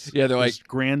this place? Yeah, they're this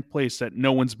grand place that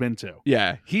no one's been to.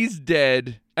 Yeah, he's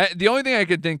dead. The only thing I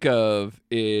could think of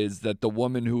is that the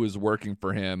woman who was working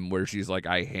for him, where she's like,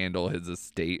 I handle his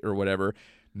estate or whatever,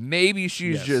 maybe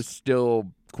she's Yes. just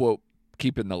still, quote,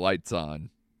 keeping the lights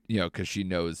on, because she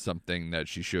knows something that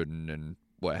she shouldn't and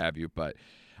what have you. But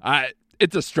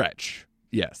it's a stretch.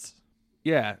 Yes.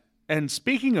 Yeah, and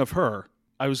speaking of her,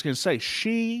 I was going to say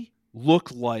she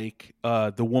looked like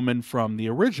the woman from the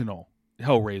original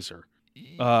Hellraiser.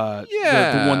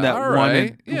 The one that all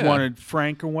right. wanted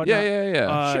Frank or whatnot.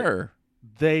 Yeah. Sure.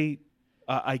 They,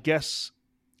 I guess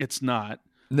it's not.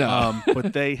 No.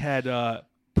 But they had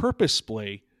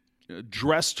purposefully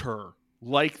dressed her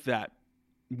like that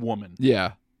woman.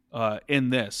 Yeah. In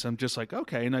this, I'm just like,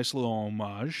 okay, nice little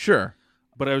homage. Sure.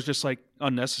 But I was just like,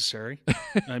 unnecessary.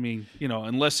 I mean,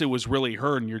 unless it was really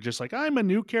her and you're just like, I'm a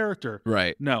new character.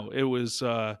 Right. No, it was,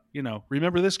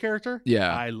 remember this character?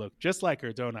 Yeah. I look just like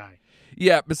her, don't I?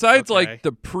 Yeah, besides Okay. like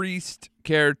the priest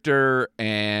character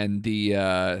and the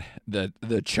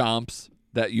chomps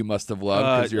that you must have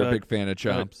loved because you're a big fan of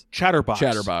chomps.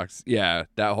 Chatterbox. Yeah,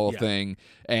 that whole Yeah. thing.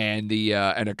 And the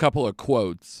and a couple of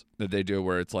quotes that they do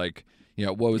where it's like,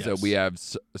 what was it? Yes. We have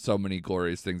so many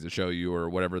glorious things to show you, or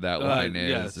whatever that line is.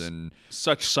 yes. And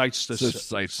Such sights to Such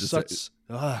sights to such,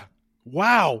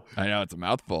 wow. I know it's a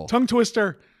mouthful. Tongue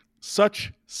twister.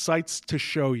 Such sights to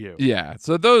show you. Yeah,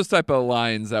 so those type of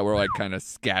lines that were like kind of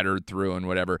scattered through and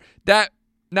whatever, that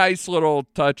nice little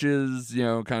touches,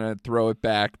 kind of throw it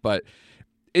back, but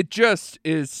it just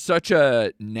is such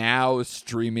a now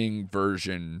streaming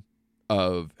version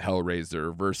of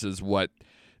Hellraiser versus what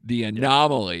the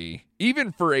anomaly,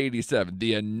 even for 87,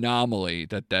 the anomaly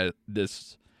that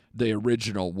the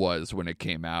original was when it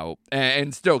came out,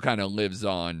 and still kind of lives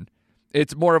on.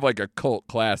 It's more of like a cult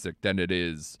classic than it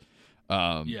is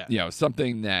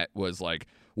something that was like,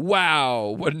 wow,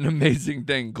 what an amazing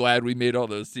thing. Glad we made all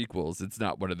those sequels. It's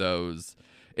not one of those.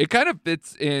 It kind of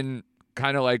fits in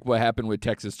kind of like what happened with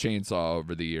Texas Chainsaw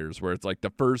over the years, where it's like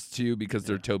the first two, because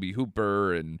they're Tobe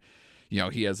Hooper and,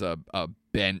 he has a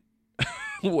bent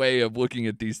way of looking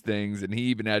at these things, and he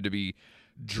even had to be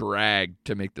dragged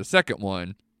to make the second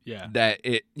one. Yeah. That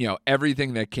it,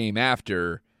 everything that came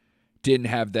after didn't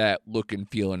have that look and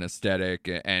feel and aesthetic,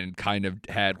 and kind of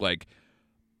had like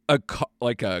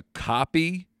a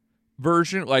copy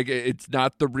version. Like it's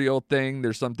not the real thing.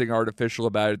 There's something artificial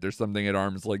about it. There's something at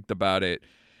arm's length about it,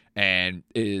 and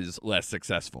is less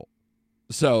successful.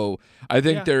 So I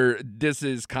think this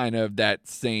is kind of that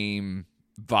same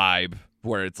vibe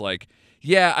where it's like,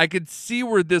 yeah, I could see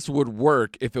where this would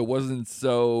work if it wasn't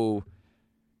so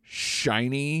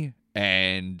shiny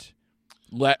and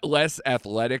less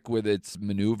athletic with its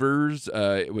maneuvers,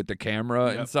 with the camera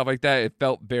and stuff like that. It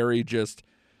felt very just,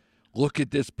 look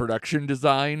at this production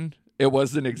design. It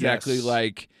wasn't exactly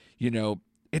like,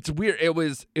 it's weird. It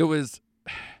was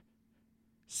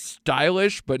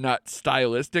stylish, but not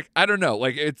stylistic. I don't know.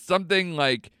 Like it's something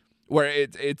like where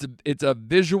it's a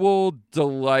visual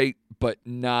delight, but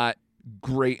not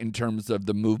great in terms of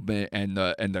the movement and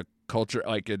the culture.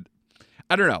 Like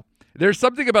I don't know. There's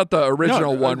something about the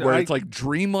original one where it's like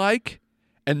dreamlike,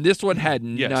 and this one had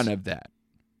none of that.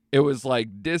 It was like,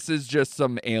 this is just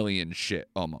some alien shit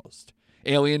almost.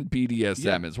 Alien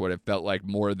BDSM is what it felt like,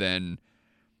 more than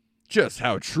just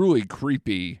how truly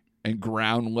creepy and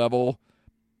ground level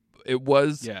it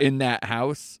was in that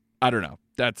house. I don't know.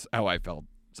 That's how I felt.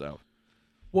 So,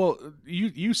 well,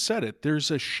 you said it. There's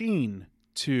a sheen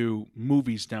to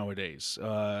movies nowadays,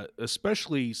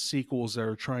 especially sequels that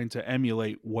are trying to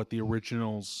emulate what the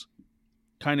originals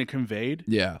kind of conveyed.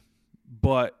 Yeah.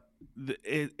 But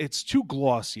it's too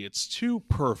glossy. It's too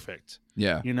perfect.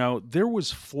 Yeah. There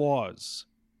was flaws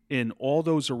in all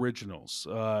those originals.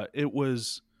 It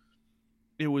was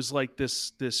like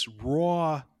this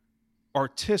raw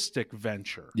artistic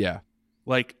venture. Yeah.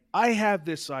 Like, I have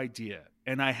this idea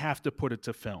and I have to put it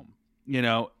to film,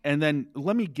 and then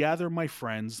let me gather my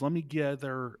friends, let me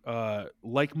gather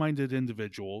like-minded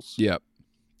individuals Yep.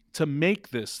 to make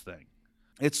this thing.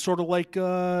 It's sort of like,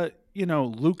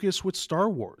 Lucas with Star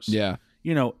Wars. Yeah.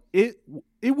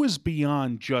 It was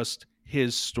beyond just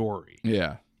his story.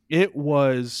 Yeah. It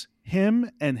was him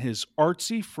and his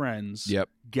artsy friends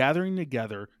gathering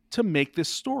together to make this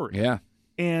story. Yeah.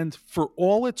 And for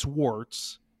all its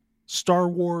warts, Star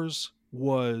Wars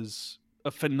was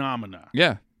a phenomena.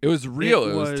 Yeah. It was real.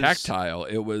 It was tactile.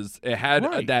 It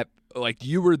had that, like,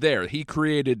 you were there. He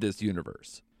created this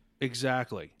universe.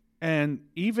 Exactly. And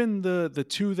even the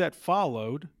two that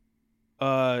followed,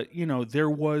 there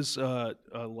was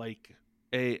like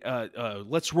a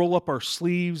let's roll up our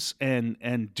sleeves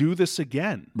and do this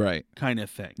again, right, kind of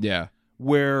thing. Yeah.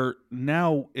 Where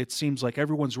now it seems like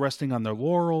everyone's resting on their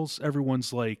laurels.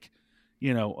 Everyone's like,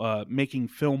 making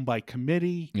film by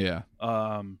committee. Yeah.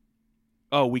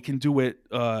 We can do it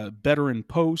better in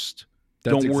post.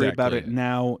 Don't worry about it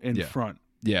now in front.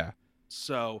 Yeah.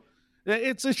 So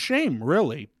it's a shame,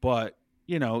 really, but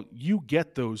you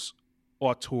get those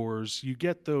auteurs, you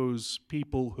get those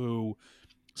people who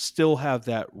still have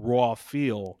that raw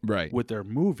feel with their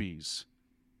movies,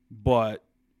 but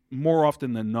more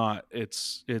often than not,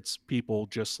 it's people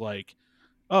just like,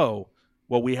 oh,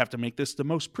 well, we have to make this the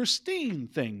most pristine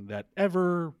thing that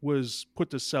ever was put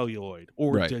to celluloid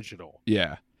or digital.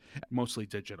 Yeah. Mostly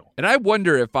digital. And I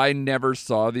wonder, if I never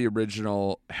saw the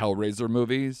original Hellraiser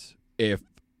movies, if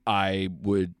I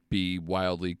would be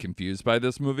wildly confused by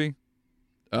this movie.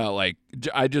 Like,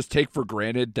 I just take for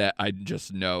granted that I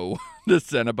just know the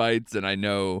Cenobites and I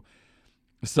know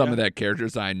some of that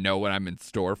characters. I know what I'm in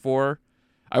store for.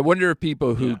 I wonder if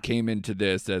people who came into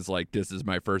this as like, this is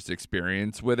my first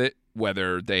experience with it,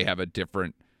 whether they have a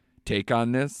different take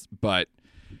on this. But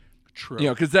true,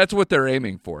 because that's what they're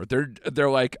aiming for. They're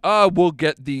like, oh, we'll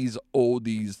get these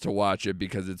oldies to watch it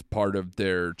because it's part of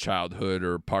their childhood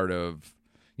or part of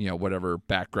whatever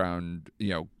background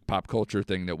pop culture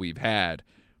thing that we've had.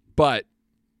 But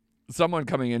someone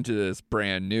coming into this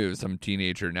brand new, some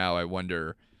teenager now, I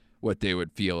wonder what they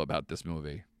would feel about this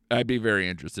movie. I'd be very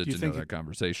interested to know that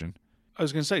conversation. I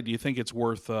was going to say, do you think it's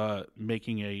worth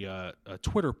making a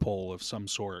Twitter poll of some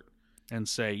sort and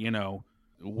say,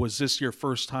 was this your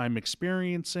first time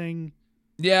experiencing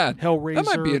Hellraiser? That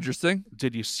might be interesting.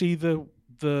 Did you see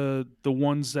the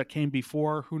ones that came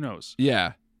before? Who knows?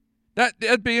 Yeah.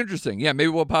 That'd be interesting. Yeah, maybe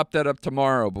we'll pop that up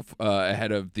tomorrow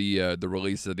ahead of the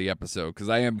release of the episode, because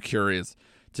I am curious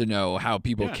to know how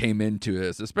people came into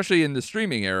this, especially in the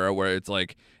streaming era where it's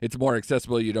like it's more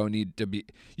accessible. You don't need to be.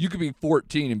 You could be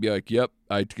 14 and be like, "Yep,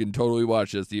 I can totally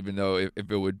watch this," even though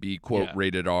if it would be quote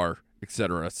rated R,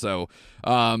 etc. So,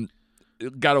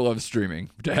 gotta love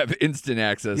streaming to have instant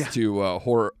access to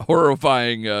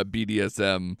horrifying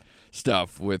BDSM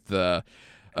stuff with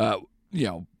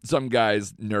some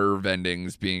guy's nerve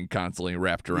endings being constantly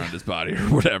wrapped around his body or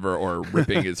whatever, or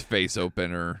ripping his face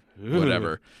open or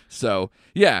whatever. So,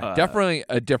 definitely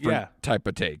a different type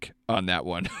of take on that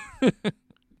one.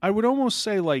 I would almost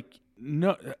say, like,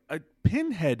 no,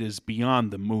 Pinhead is beyond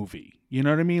the movie. You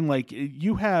know what I mean? Like,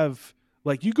 you have,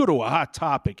 like, you go to a Hot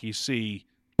Topic, you see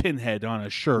Pinhead on a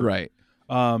shirt. Right.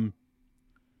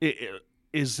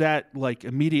 Is that, like,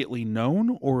 immediately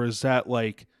known, or is that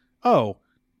like, oh,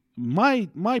 my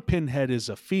Pinhead is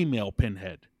a female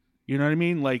Pinhead? You know what I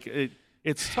mean? Like,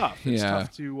 it's tough. It's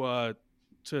tough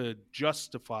to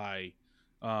justify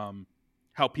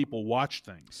how people watch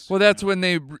things. Well, that's when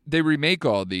they remake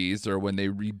all these, or when they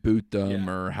reboot them,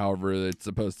 or however it's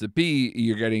supposed to be.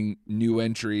 You're getting new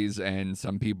entries, and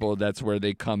some people, that's where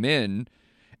they come in,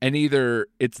 and either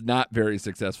it's not very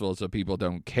successful, so people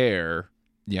don't care,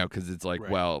 because it's like,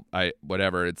 well,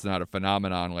 whatever, it's not a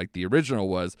phenomenon like the original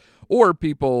was, or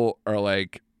people are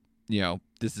like,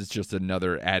 this is just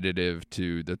another additive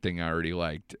to the thing I already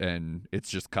liked, and it's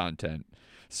just content.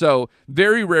 So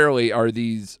very rarely are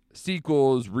these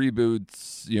sequels,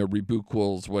 reboots,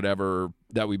 rebootquels, whatever,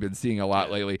 that we've been seeing a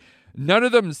lot lately. None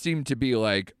of them seem to be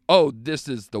like, oh, this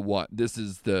is the one, this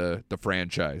is the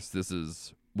franchise, this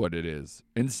is what it is.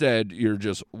 Instead, you're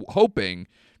just hoping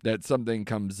that something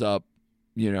comes up,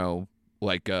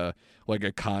 like a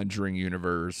Conjuring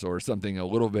universe or something a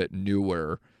little bit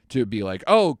newer, to be like,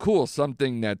 oh, cool,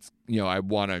 something that's, I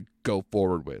want to go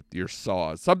forward with. Your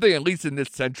Saw, something at least in this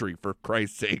century, for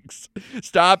Christ's sakes.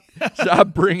 Stop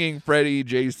bringing Freddy,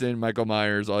 Jason, Michael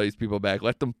Myers, all these people back.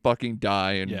 Let them fucking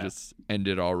die and just end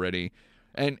it already.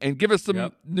 And give us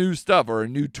some new stuff or a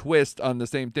new twist on the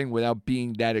same thing without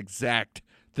being that exact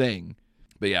thing.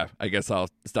 But yeah, I guess I'll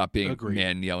stop being Agreed.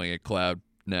 man yelling at cloud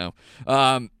now.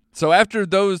 So after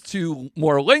those two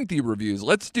more lengthy reviews,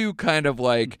 let's do kind of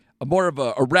like more of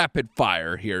a rapid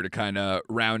fire here to kind of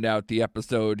round out the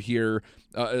episode here.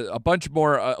 A bunch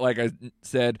more, like I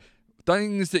said,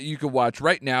 things that you can watch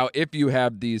right now if you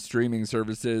have these streaming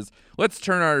services. Let's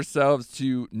turn ourselves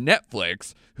to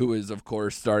Netflix, who is, of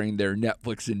course, starting their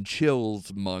Netflix and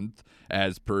Chills month,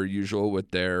 as per usual, with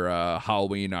their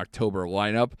Halloween October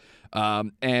lineup.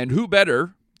 And who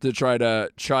better to try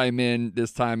to chime in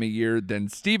this time of year than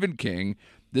Stephen King?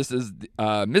 This is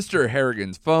Mr.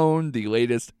 Harrigan's Phone, the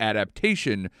latest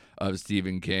adaptation of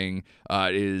Stephen King.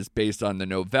 It is based on the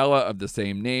novella of the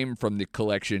same name from the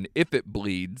collection If It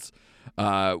Bleeds,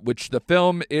 which the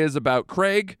film is about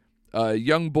Craig, a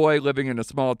young boy living in a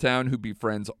small town who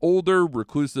befriends older,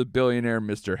 reclusive billionaire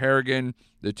Mr. Harrigan.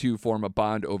 The two form a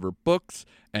bond over books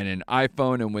and an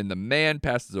iPhone, and when the man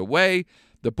passes away,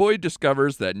 the boy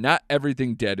discovers that not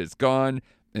everything dead is gone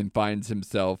and finds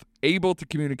himself able to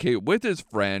communicate with his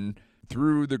friend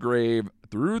through the grave,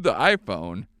 through the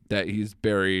iPhone that he's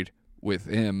buried with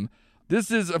him. This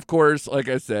is, of course, like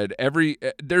I said,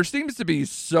 there seems to be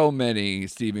so many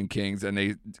Stephen Kings, and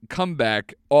they come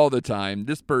back all the time.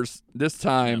 This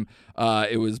time,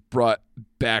 it was brought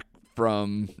back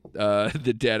from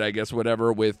the dead, I guess,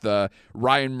 whatever, with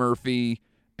Ryan Murphy,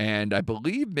 and I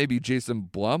believe maybe Jason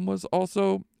Blum was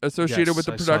also associated with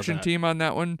the production team on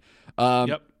that one.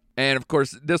 Yep. And of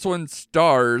course, this one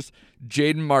stars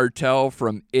Jaden Martell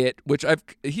from It, which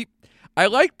I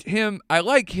liked him. I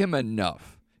like him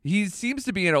enough. He seems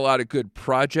to be in a lot of good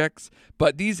projects,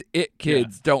 but these It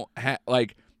kids don't have,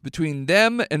 like, between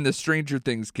them and the Stranger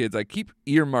Things kids, I keep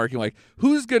earmarking, like,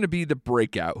 who's going to be the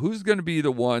breakout? Who's going to be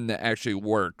the one that actually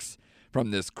works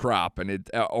from this crop, and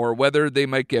or whether they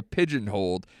might get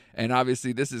pigeonholed. And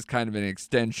obviously, this is kind of an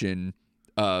extension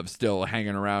of still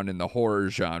hanging around in the horror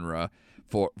genre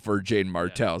for Jaden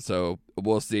Martell. So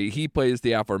we'll see. He plays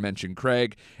the aforementioned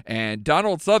Craig, and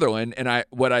Donald Sutherland, and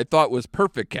what I thought was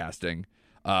perfect casting,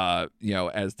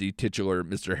 as the titular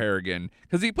Mr. Harrigan,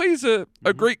 because he plays a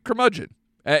great curmudgeon.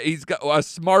 He's got a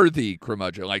smarthy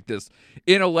curmudgeon, like this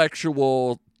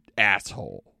intellectual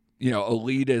asshole,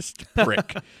 elitist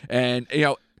prick. And,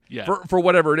 for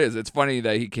whatever it is, it's funny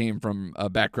that he came from a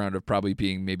background of probably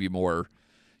being maybe more,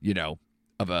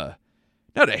 of a,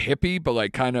 not a hippie, but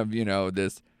like kind of,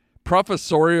 this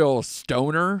professorial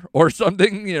stoner or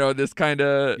something, this kind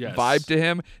of vibe to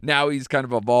him. Now he's kind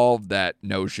of evolved that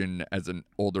notion as an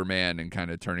older man and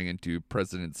kind of turning into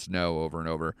President Snow over and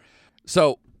over.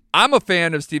 So I'm a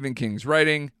fan of Stephen King's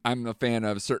writing. I'm a fan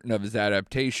of certain of his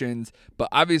adaptations, but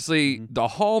obviously the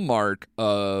hallmark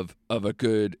of a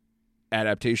good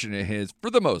adaptation of his, for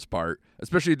the most part,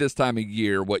 especially this time of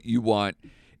year, what you want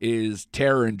is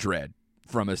terror and dread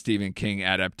from a Stephen King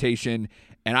adaptation.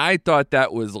 And I thought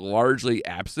that was largely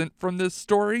absent from this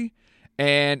story.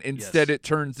 And instead it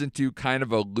turns into kind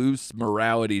of a loose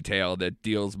morality tale that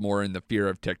deals more in the fear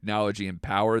of technology and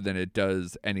power than it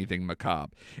does anything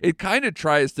macabre. It kind of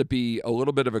tries to be a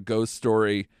little bit of a ghost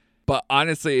story, but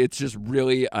honestly, it's just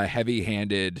really a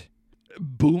heavy-handed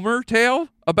boomer tale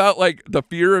about like the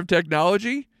fear of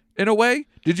technology in a way.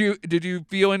 Did you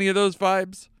feel any of those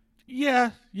vibes?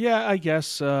 Yeah, I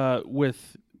guess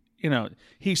with,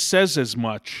 he says as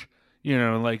much,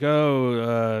 like,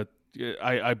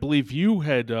 I believe you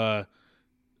had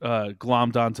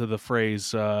glommed onto the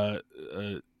phrase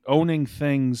owning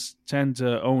things tend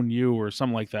to own you or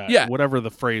something like that. Yeah. Whatever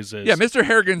the phrase is. Yeah, Mr.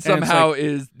 Harrigan somehow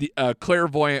is the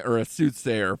clairvoyant or a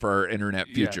soothsayer for our internet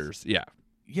futures. Yes.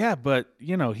 Yeah, but,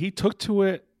 he took to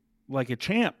it like a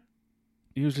champ.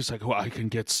 He was just like, I can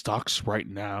get stocks right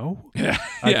now. Yeah.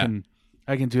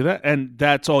 I can do that. And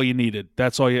that's all you needed.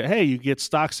 You get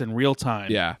stocks in real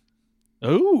time. Yeah.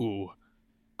 Ooh.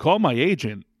 Call my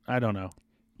agent. I don't know.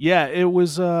 Yeah, it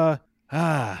was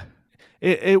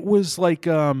it was like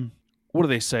what do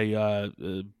they say?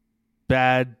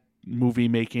 Bad movie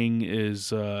making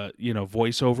is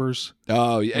voiceovers.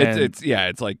 Oh,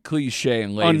 it's like cliche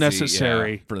and lazy,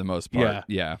 unnecessary for the most part.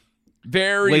 Yeah.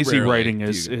 Very lazy rarely writing do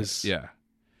is yeah.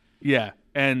 Yeah.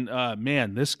 And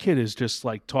man, this kid is just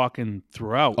like talking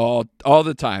throughout all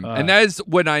the time. And that is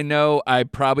when I know I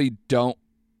probably don't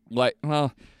like,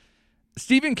 well,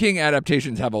 Stephen King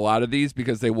adaptations have a lot of these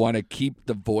because they want to keep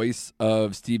the voice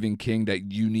of Stephen King,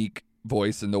 that unique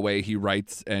voice in the way he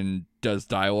writes and does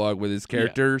dialogue with his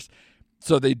characters. Yeah.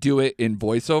 So they do it in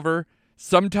voiceover.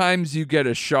 Sometimes you get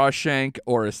a Shawshank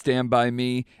or a Stand By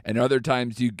Me, and other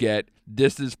times you get,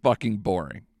 this is fucking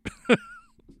boring.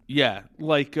 Yeah,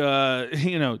 like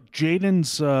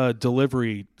Jaden's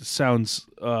delivery sounds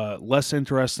less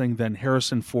interesting than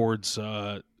Harrison Ford's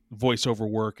voiceover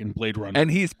work in Blade Runner.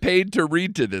 And he's paid to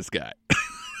read to this guy.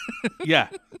 Yeah.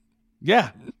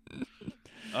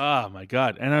 Oh my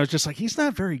God. And I was just like, he's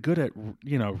not very good at,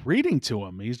 reading to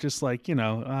him. He's just like,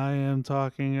 I am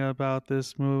talking about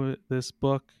this movie, this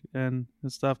book and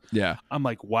stuff. Yeah. I'm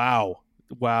like, wow,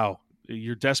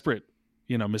 you're desperate,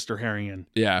 Mr. Harrigan.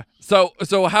 Yeah. So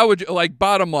how would you, like,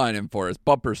 bottom line in for us,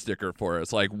 bumper sticker for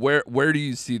us, like where do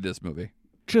you see this movie?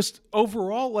 Just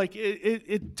overall, like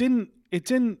it didn't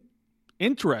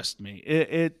interest me.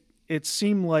 It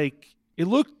seemed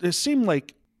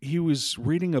like he was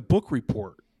reading a book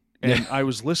report and I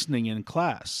was listening in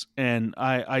class, and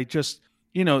I just,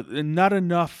 not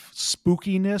enough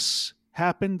spookiness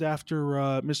happened after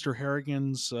Mr.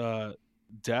 Harrigan's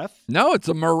death. No, it's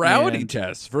a morality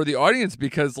test for the audience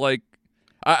because, like,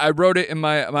 I wrote it in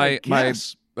my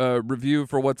review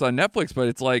for what's on Netflix, but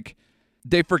it's like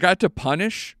they forgot to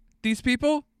punish these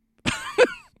people.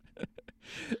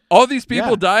 All these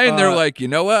people die, and they're like, you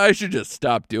know what? I should just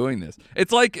stop doing this.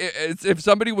 It's like if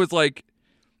somebody was like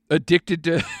addicted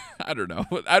to, I don't know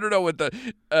what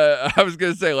the I was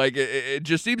gonna say. Like it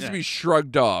just seems to be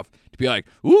shrugged off to be like,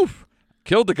 oof,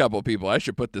 killed a couple of people. I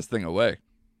should put this thing away.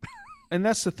 And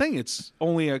that's the thing. It's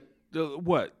only a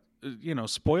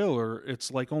spoiler.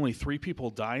 It's like only 3 people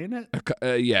die in it.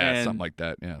 Yeah, something like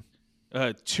that.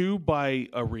 Yeah. 2 by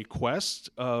a request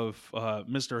of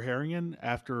Mr. Harrigan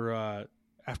after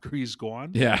he's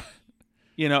gone. Yeah.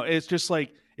 It's just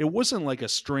like, it wasn't like a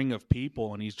string of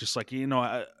people and he's just like,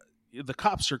 the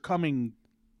cops are coming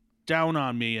down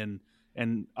on me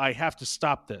and I have to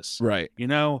stop this. Right.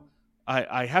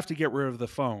 I have to get rid of the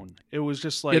phone. It was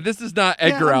just like, this is not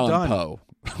Edgar Allan Poe.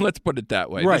 Let's put it that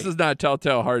way. Right. This is not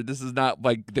Telltale Heart. This is not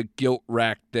like the guilt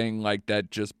rack thing like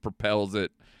that just propels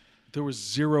it. There was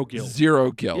zero guilt.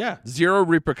 Zero guilt. Yeah. Zero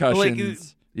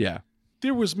repercussions.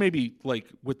 There was maybe like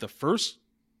with the first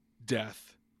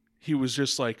death, he was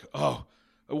just like, oh,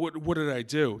 what did I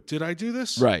do? Did I do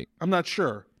this? Right. I'm not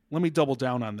sure. Let me double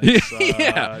down on this.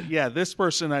 Yeah. This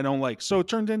person I don't like. So it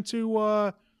turned into,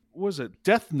 what was it?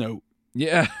 Death Note.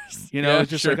 Yeah. It's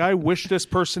just like, I wish this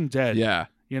person dead. Yeah.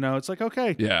 It's like,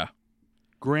 okay. Yeah.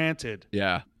 Granted.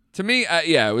 Yeah. To me,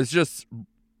 it was just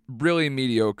really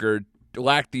mediocre.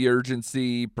 Lacked the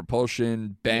urgency,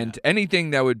 propulsion, bent, anything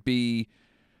that would be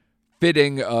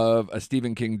fitting of a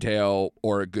Stephen King tale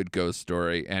or a good ghost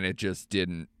story, and it just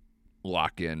didn't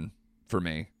lock in for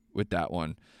me with that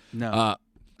one. No.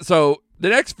 So the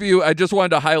next few I just wanted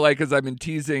to highlight because I've been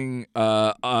teasing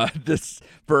this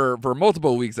for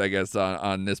multiple weeks, I guess,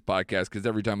 on this podcast, because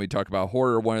every time we talk about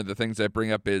horror, one of the things I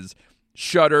bring up is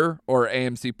Shudder or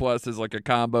AMC Plus is like a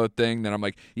combo thing. Then I'm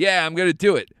like, yeah, I'm going to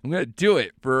do it. I'm going to do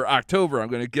it for October. I'm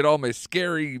going to get all my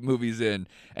scary movies in.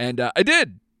 And I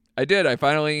did. I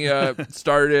finally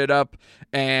started it up,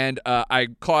 and I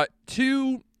caught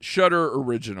 2 Shudder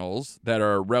originals that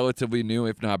are relatively new,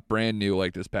 if not brand new,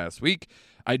 like this past week.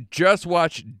 I just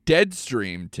watched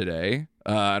Deadstream today.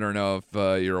 I don't know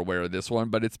if you're aware of this one,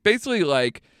 but it's basically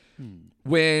like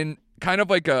when kind of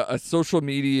like a social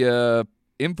media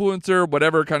influencer,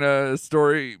 whatever kind of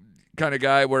story kind of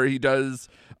guy, where he does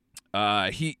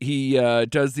he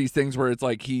does these things where it's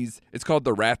like it's called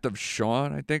the Wrath of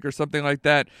Sean, I think, or something like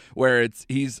that, where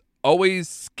he's always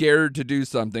scared to do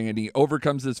something and he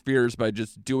overcomes his fears by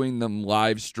just doing them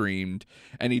live streamed,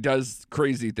 and he does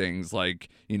crazy things like,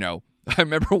 I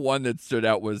remember one that stood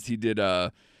out was he did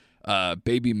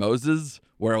Baby Moses,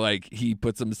 where like he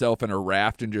puts himself in a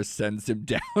raft and just sends him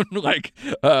down like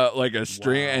a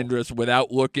string, and just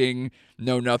without looking,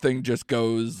 nothing, just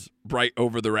goes right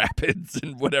over the rapids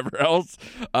and whatever else.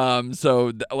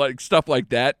 So like stuff like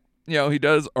that, he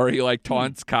does, or he like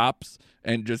taunts cops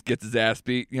and just gets his ass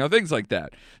beat, things like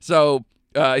that. So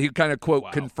he kind of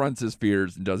confronts his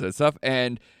fears and does that stuff.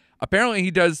 And apparently he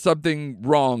does something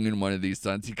wrong in one of these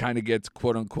stunts. He kind of gets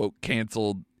quote unquote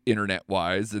canceled internet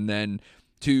wise, and then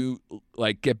to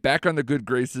like get back on the good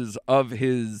graces of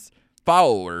his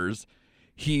followers,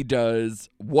 he does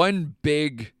one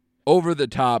big over the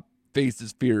top face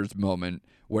his fears moment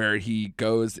where he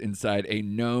goes inside a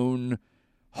known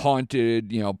haunted,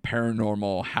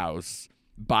 paranormal house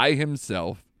by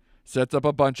himself, sets up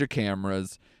a bunch of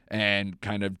cameras, and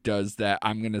kind of does that.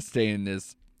 I'm going to stay in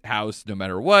this house no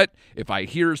matter what. If I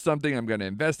hear something, I'm going to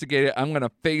investigate it. I'm going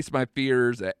to face my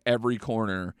fears at every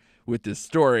corner with this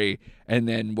story. And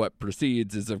then what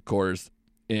proceeds is, of course,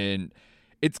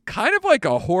 it's kind of like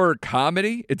a horror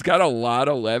comedy. It's got a lot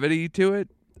of levity to it,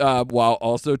 while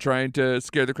also trying to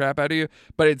scare the crap out of you.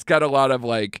 But it's got a lot of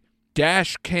like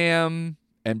dash cam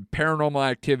and Paranormal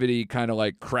Activity kind of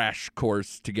like crash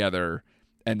course together,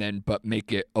 and then but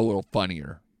make it a little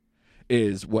funnier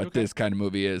is what this kind of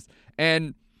movie is.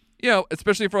 And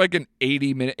especially for like an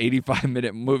 80-minute,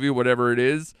 85-minute movie, whatever it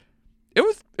is, it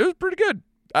was pretty good.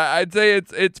 I'd say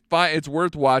it's fine. It's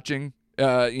worth watching.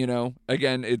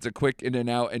 Again, it's a quick in and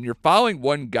out, and you're following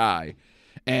one guy.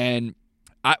 And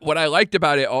what I liked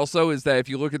about it also is that if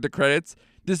you look at the credits,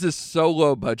 this is so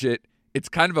low budget. It's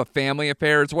kind of a family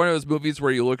affair. It's one of those movies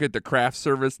where you look at the craft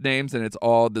service names and it's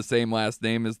all the same last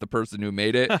name as the person who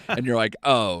made it. And you're like,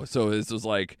 oh, so this was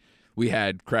like we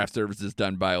had craft services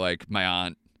done by like my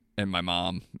aunt and my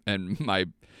mom and my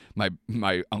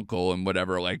uncle and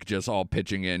whatever, like just all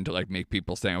pitching in to like make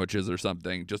people sandwiches or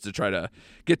something just to try to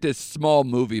get this small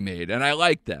movie made. And I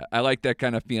like that. I like that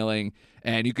kind of feeling.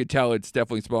 And you could tell it's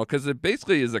definitely small because it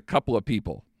basically is a couple of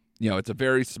people. It's a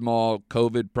very small,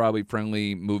 COVID probably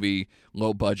friendly movie,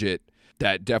 low budget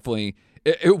that definitely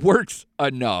it works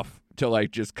enough to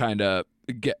like just kind of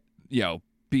get,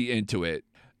 be into it.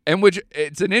 And which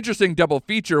it's an interesting double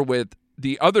feature with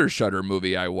the other Shudder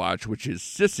movie I watched, which is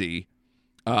Sissy.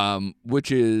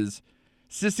 Sissy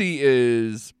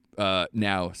is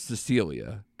now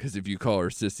Cecilia, because if you call her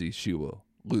Sissy, she will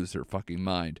lose her fucking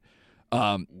mind.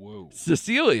 Whoa.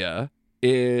 Cecilia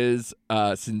is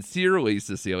Sincerely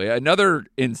Cecilia, another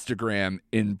Instagram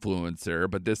influencer,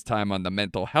 but this time on the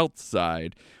mental health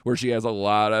side, where she has a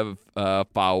lot of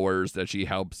followers that she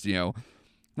helps,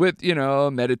 with,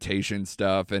 meditation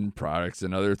stuff and products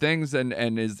and other things,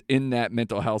 and is in that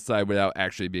mental health side without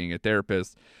actually being a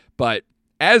therapist. But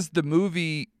as the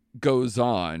movie goes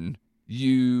on,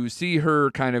 you see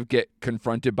her kind of get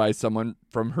confronted by someone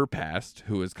from her past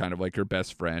who is kind of like her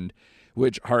best friend,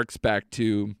 which harks back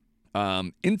to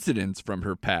incidents from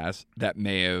her past that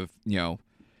may have,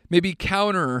 maybe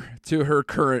counter to her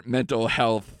current mental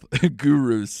health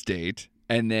guru state.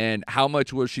 And then how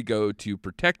much will she go to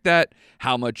protect that?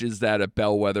 How much is that a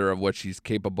bellwether of what she's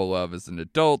capable of as an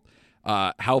adult?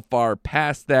 How far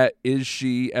past that is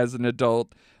she as an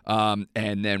adult?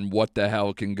 And then what the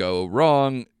hell can go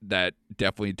wrong? That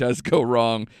definitely does go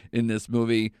wrong in this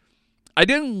movie. I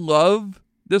didn't love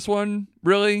this one,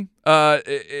 really.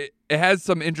 It has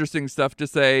some interesting stuff to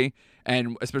say,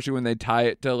 and especially when they tie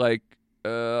it to like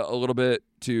a little bit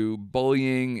to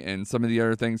bullying and some of the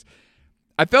other things.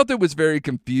 I felt it was very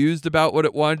confused about what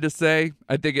it wanted to say.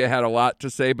 I think it had a lot to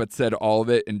say, but said all of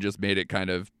it and just made it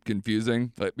kind of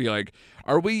confusing. Be like,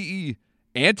 are we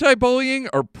anti-bullying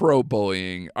or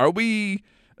pro-bullying? Are we,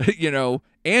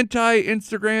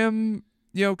 anti-Instagram,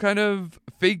 kind of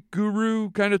fake guru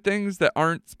kind of things that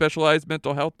aren't specialized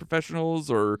mental health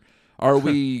professionals? Or are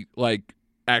we like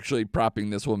actually propping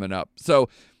this woman up? So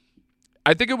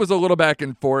I think it was a little back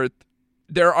and forth.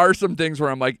 There are some things where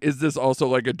I'm like, is this also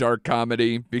like a dark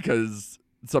comedy? Because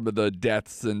some of the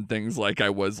deaths and things, like I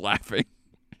was laughing.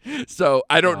 So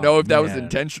I don't know if that was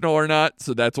intentional or not.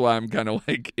 So that's why I'm kind of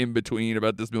like in between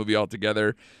about this movie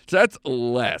altogether. So that's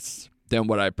less than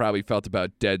what I probably felt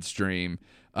about Deadstream.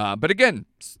 But again,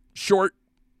 short,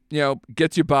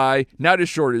 gets you by. Not as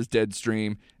short as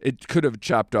Deadstream. It could have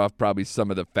chopped off probably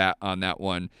some of the fat on that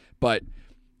one. But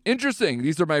interesting.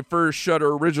 These are my first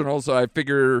Shudder originals, so I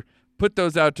figure put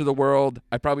those out to the world.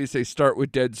 I probably say start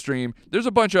with Deadstream. There's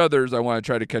a bunch of others I want to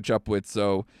try to catch up with,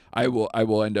 so I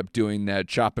will end up doing that,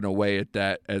 chopping away at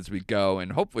that as we go,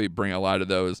 and hopefully bring a lot of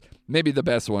those, maybe the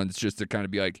best ones, just to kind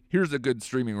of be like, here's a good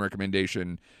streaming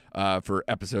recommendation for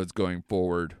episodes going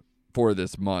forward for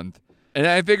this month. And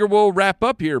I figure we'll wrap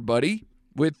up here, buddy,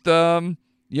 with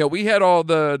we had all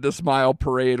the Smile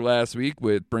Parade last week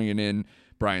with bringing in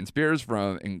Brian Spears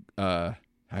from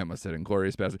I almost said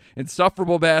Inglourious Bastards.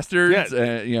 Insufferable Bastards.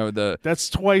 Yeah. That's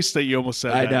twice that you almost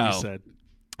said I that. know. You said.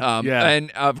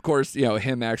 And of course,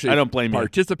 him actually I don't blame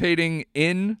participating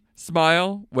in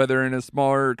Smile, whether in a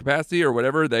smaller capacity or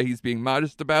whatever that he's being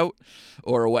modest about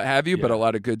or what have you, but a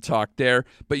lot of good talk there.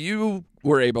 But you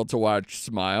were able to watch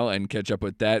Smile and catch up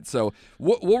with that. So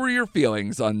what were your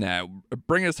feelings on that?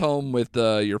 Bring us home with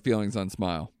your feelings on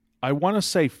Smile. I want to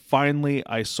say finally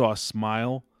I saw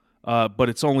Smile, but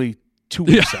it's only 2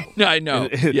 weeks out. I know.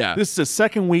 Yeah. This is the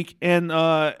second week, and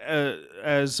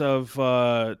as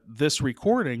of this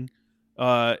recording,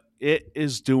 it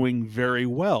is doing very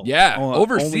well. Yeah.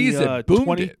 Overseas, it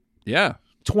boomed it. Yeah.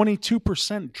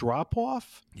 22% drop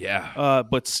off. Yeah.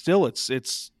 But still,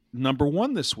 it's number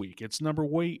one this week. It's number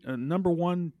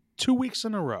one 2 weeks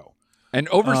in a row. And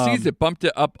overseas, it bumped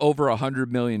it up over $100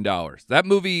 million. That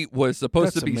movie was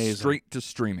supposed to be amazing. Straight to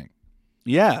streaming.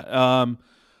 Yeah.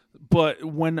 But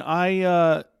when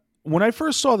I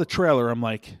first saw the trailer, I'm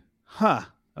like,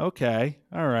 okay,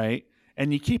 all right.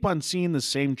 And you keep on seeing the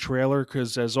same trailer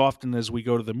because as often as we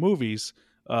go to the movies,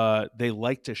 they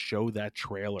like to show that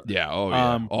trailer. Yeah.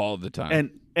 Oh, all the time.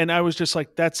 And I was just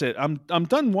like, that's it. I'm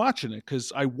done watching it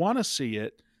because I want to see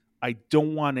it. I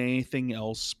don't want anything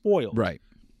else spoiled. Right.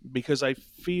 Because I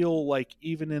feel like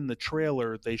even in the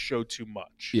trailer, they show too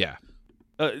much. Yeah.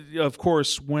 Of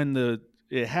course, when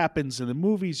it happens in the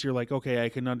movies, you're like, okay, I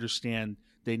can understand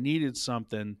they needed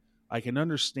something. I can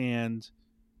understand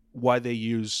why they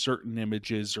use certain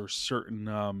images or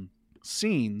certain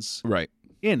scenes right.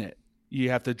 in it. You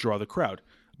have to draw the crowd.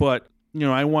 But,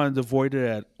 I wanted to avoid it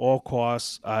at all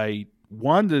costs. I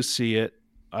wanted to see it.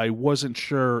 I wasn't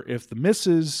sure if the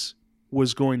missus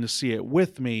was going to see it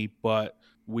with me, but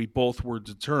we both were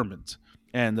determined.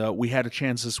 And we had a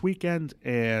chance this weekend,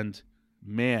 and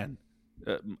man,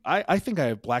 I think I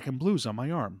have black and blues on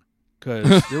my arm.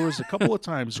 Because there was a couple of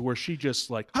times where she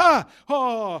just like, ha,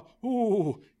 ha,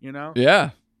 ooh, Yeah.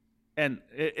 And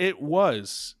it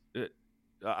was,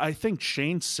 I think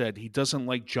Shane said he doesn't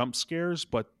like jump scares,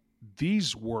 but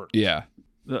these worked. Yeah.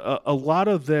 A lot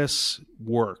of this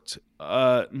worked.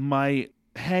 My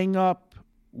hang up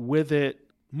with it,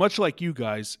 much like you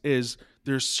guys, is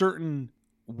there's certain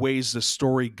ways the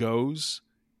story goes,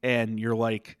 and you're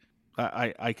like,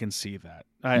 I can see that.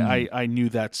 I knew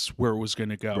that's where it was going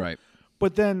to go. Right.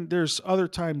 But then there's other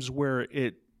times where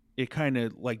it kind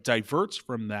of like diverts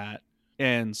from that,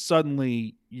 and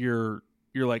suddenly you're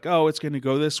like, oh, it's going to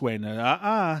go this way,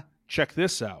 and check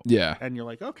this out. Yeah. And you're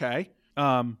like, okay.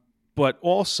 But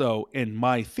also in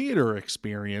my theater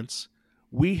experience,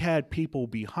 we had people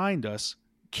behind us,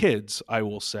 kids, I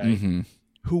will say,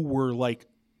 who were like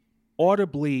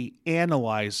audibly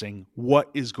analyzing what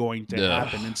is going to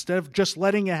happen instead of just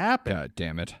letting it happen. God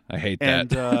damn it. I hate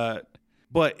that. And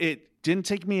but it didn't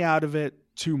take me out of it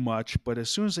too much. But as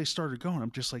soon as they started going, I'm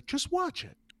just like, just watch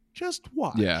it. Just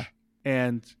watch. Yeah.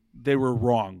 And they were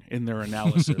wrong in their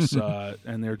analysis.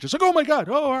 And they're just like, oh my God.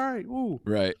 Oh, all right. Ooh.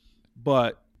 Right.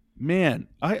 But man,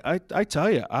 I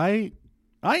tell you, I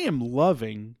am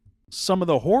loving some of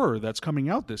the horror that's coming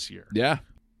out this year. Yeah.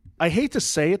 I hate to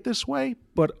say it this way,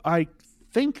 but I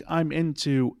think I'm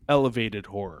into elevated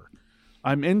horror.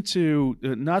 I'm into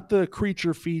not the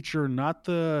creature feature, not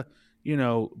the,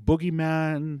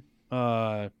 boogeyman,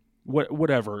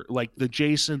 whatever, like the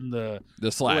Jason, the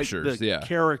slashers, like the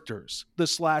characters, the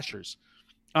slashers.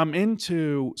 I'm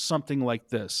into something like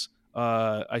this.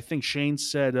 I think Shane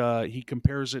said he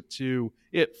compares it to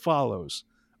It Follows.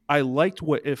 I liked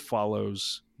what It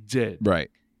Follows did.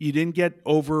 Right. You didn't get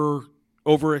over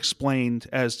explained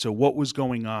as to what was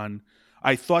going on.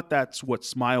 I thought that's what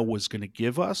Smile was going to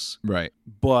give us. Right.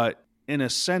 But in a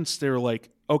sense, they're like,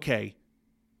 okay,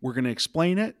 we're going to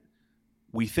explain it.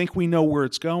 We think we know where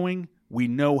it's going. We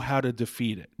know how to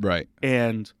defeat it. Right.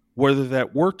 And whether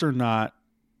that worked or not,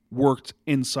 worked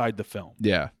inside the film.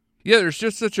 Yeah. Yeah, there's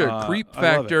just such a creep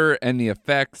factor and the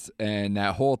effects and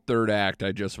that whole third act.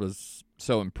 I just was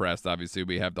so impressed. Obviously,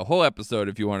 we have the whole episode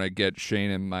if you want to get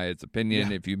Shane and my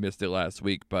opinion if you missed it last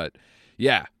week. But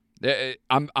yeah,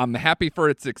 I'm happy for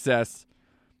its success.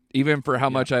 Even for how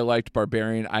much I liked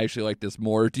Barbarian, I actually like this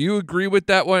more. Do you agree with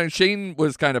that one? Shane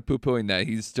was kind of poo-pooing that.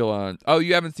 He's still on. Oh,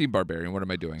 you haven't seen Barbarian. What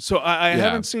am I doing? So I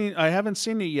haven't seen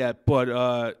it yet,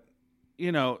 but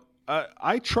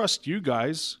I trust you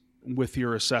guys with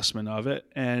your assessment of it,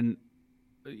 and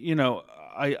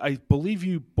I believe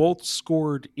you both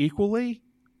scored equally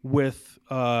with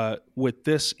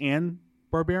this and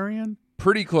Barbarian.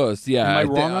 Pretty close, yeah. Am I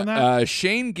wrong on that?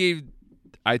 Shane gave,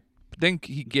 I think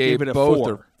he gave it a both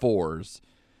 4. or 4s,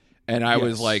 and I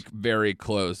was like very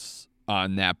close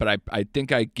on that. But I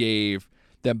think I gave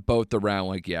them both around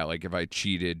like if I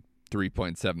cheated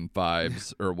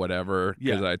 3.75s or whatever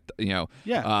because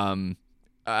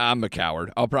I'm a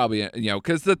coward. I'll probably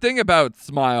because the thing about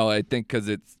Smile, I think because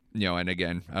it's and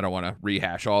again I don't want to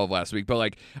rehash all of last week, but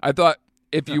like I thought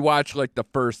if you watch like the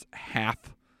first half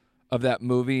of that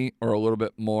movie or a little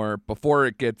bit more before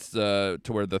it gets to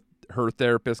where her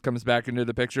therapist comes back into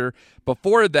the picture.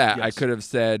 Before that, I could have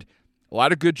said a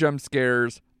lot of good jump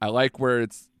scares. I like where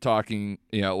it's talking,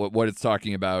 what it's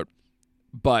talking about,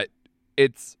 but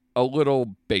it's a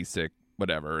little basic.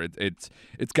 Whatever. It's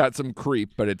got some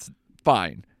creep, but it's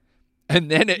fine.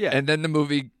 And then and then the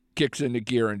movie kicks into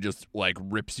gear and just like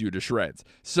rips you to shreds.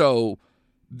 So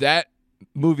that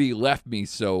movie left me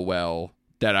so well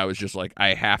that I was just like,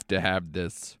 I have to have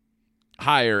this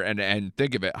higher and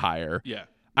think of it higher. Yeah.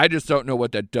 I just don't know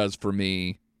what that does for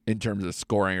me in terms of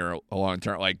scoring or a long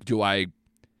term. Like, do I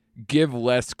give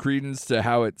less credence to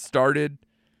how it started,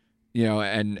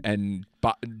 and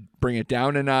bring it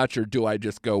down a notch, or do I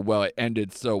just go, well, it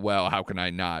ended so well, how can I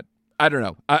not? I don't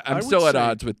know. I'm I still would at say-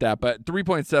 odds with that, but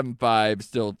 3.75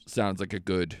 still sounds like a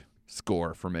good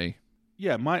score for me.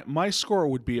 Yeah, my score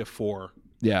would be a 4,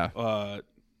 Yeah.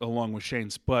 along with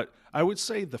Shane's. But I would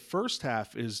say the first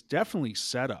half is definitely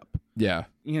set up. Yeah.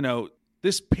 You know,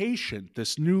 this patient,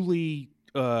 this newly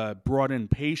brought in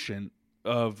patient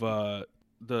of the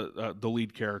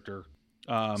lead character.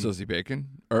 Susie Bacon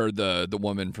or the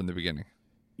woman from the beginning.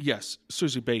 Yes,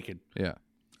 Susie Bacon. Yeah.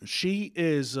 She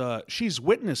is she's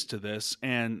witness to this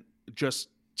and just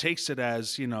takes it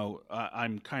as, you know,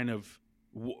 I'm kind of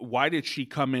why did she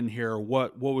come in here?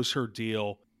 What was her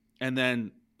deal? And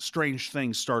then strange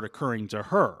things start occurring to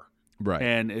her. Right.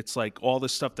 And it's like all the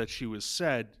stuff that she was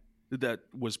said that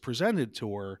was presented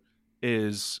to her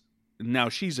is now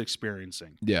she's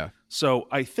experiencing. Yeah. So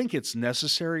I think it's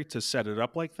necessary to set it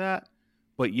up like that.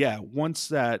 But yeah, once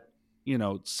that, you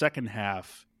know, second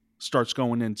half starts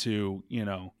going into, you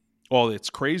know, all its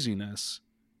craziness,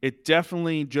 it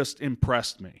definitely just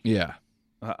impressed me. Yeah.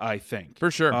 I think. For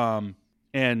sure.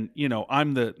 And you know,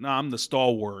 I'm the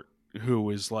stalwart who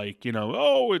is like, you know,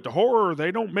 oh, it's horror.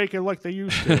 They don't make it like they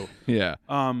used to. Yeah.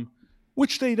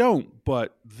 Which they don't.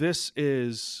 But this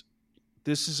is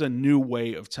a new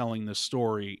way of telling the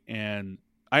story, and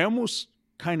I almost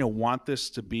kind of want this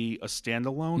to be a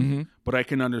standalone. Mm-hmm. But I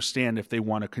can understand if they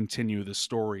want to continue the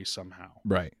story somehow.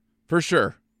 Right. For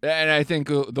sure. And I think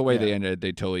the way they Yeah. ended it,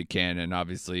 they totally can. And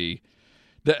obviously,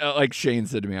 like Shane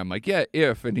said to me, I'm like, yeah,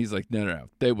 if. And he's like, no,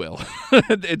 they will.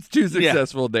 It's too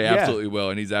successful. They Yeah. absolutely will.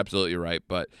 And he's absolutely right.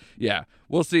 But yeah,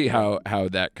 we'll see how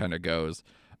that kind of goes.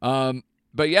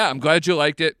 But yeah, I'm glad you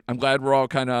liked it. I'm glad we're all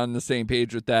kind of on the same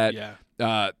page with that.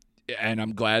 Yeah. And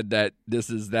I'm glad that this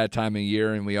is that time of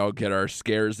year and we all get our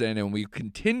scares in, and we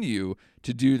continue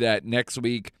to do that next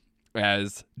week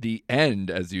as the end,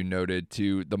 as you noted,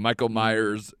 to the Michael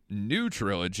Myers new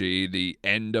trilogy, the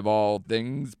end of all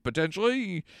things,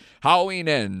 potentially. Halloween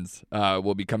Ends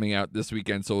will be coming out this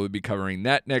weekend, so we'll be covering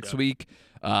that next week.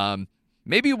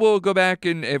 Maybe we'll go back,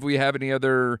 and if we have any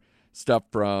other stuff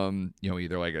from, you know,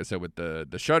 either, like I said, with the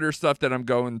Shudder stuff that I'm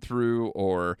going through,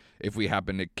 or if we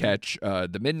happen to catch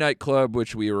the Midnight Club,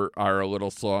 which we are a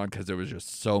little slow on because there was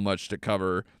just so much to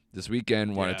cover this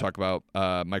weekend. Want to talk about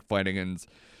Mike Flanagan's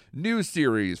new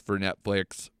series for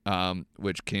Netflix,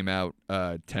 which came out,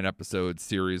 10-episode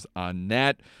series on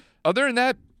that. Other than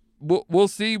that, we'll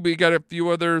see. We got a few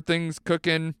other things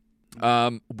cooking.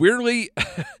 Weirdly,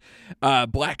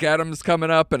 Black Adam's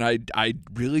coming up, and I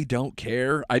really don't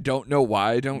care. I don't know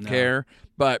why I don't care.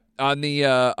 But on the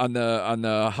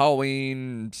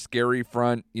Halloween scary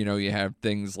front, you know, you have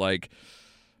things like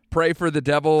Pray for the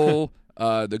Devil,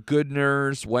 The Good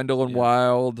Nurse, Wendell and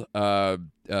Wild,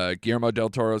 Guillermo del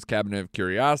Toro's Cabinet of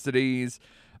Curiosities,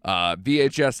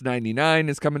 VHS 99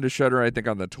 is coming to Shudder, I think,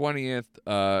 on the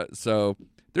 20th. So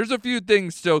there's a few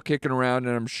things still kicking around,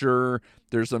 and I'm sure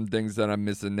there's some things that I'm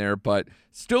missing there, but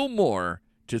still more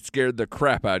to scare the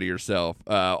crap out of yourself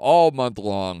all month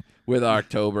long with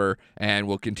October, and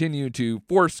we'll continue to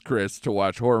force Chris to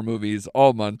watch horror movies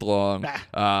all month long.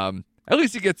 At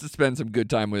least he gets to spend some good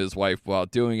time with his wife while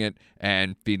doing it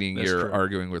and feeding your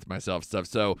arguing with myself stuff.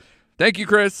 So thank you,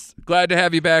 Chris. Glad to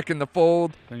have you back in the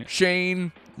fold.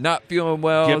 Shane, not feeling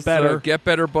well. Get better. So get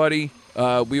better, buddy.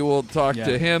 We will talk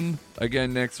to him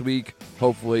again next week,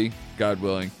 hopefully, God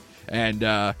willing.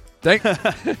 And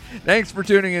thanks for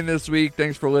tuning in this week.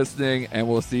 Thanks for listening, and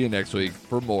we'll see you next week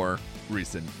for more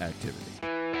recent activity.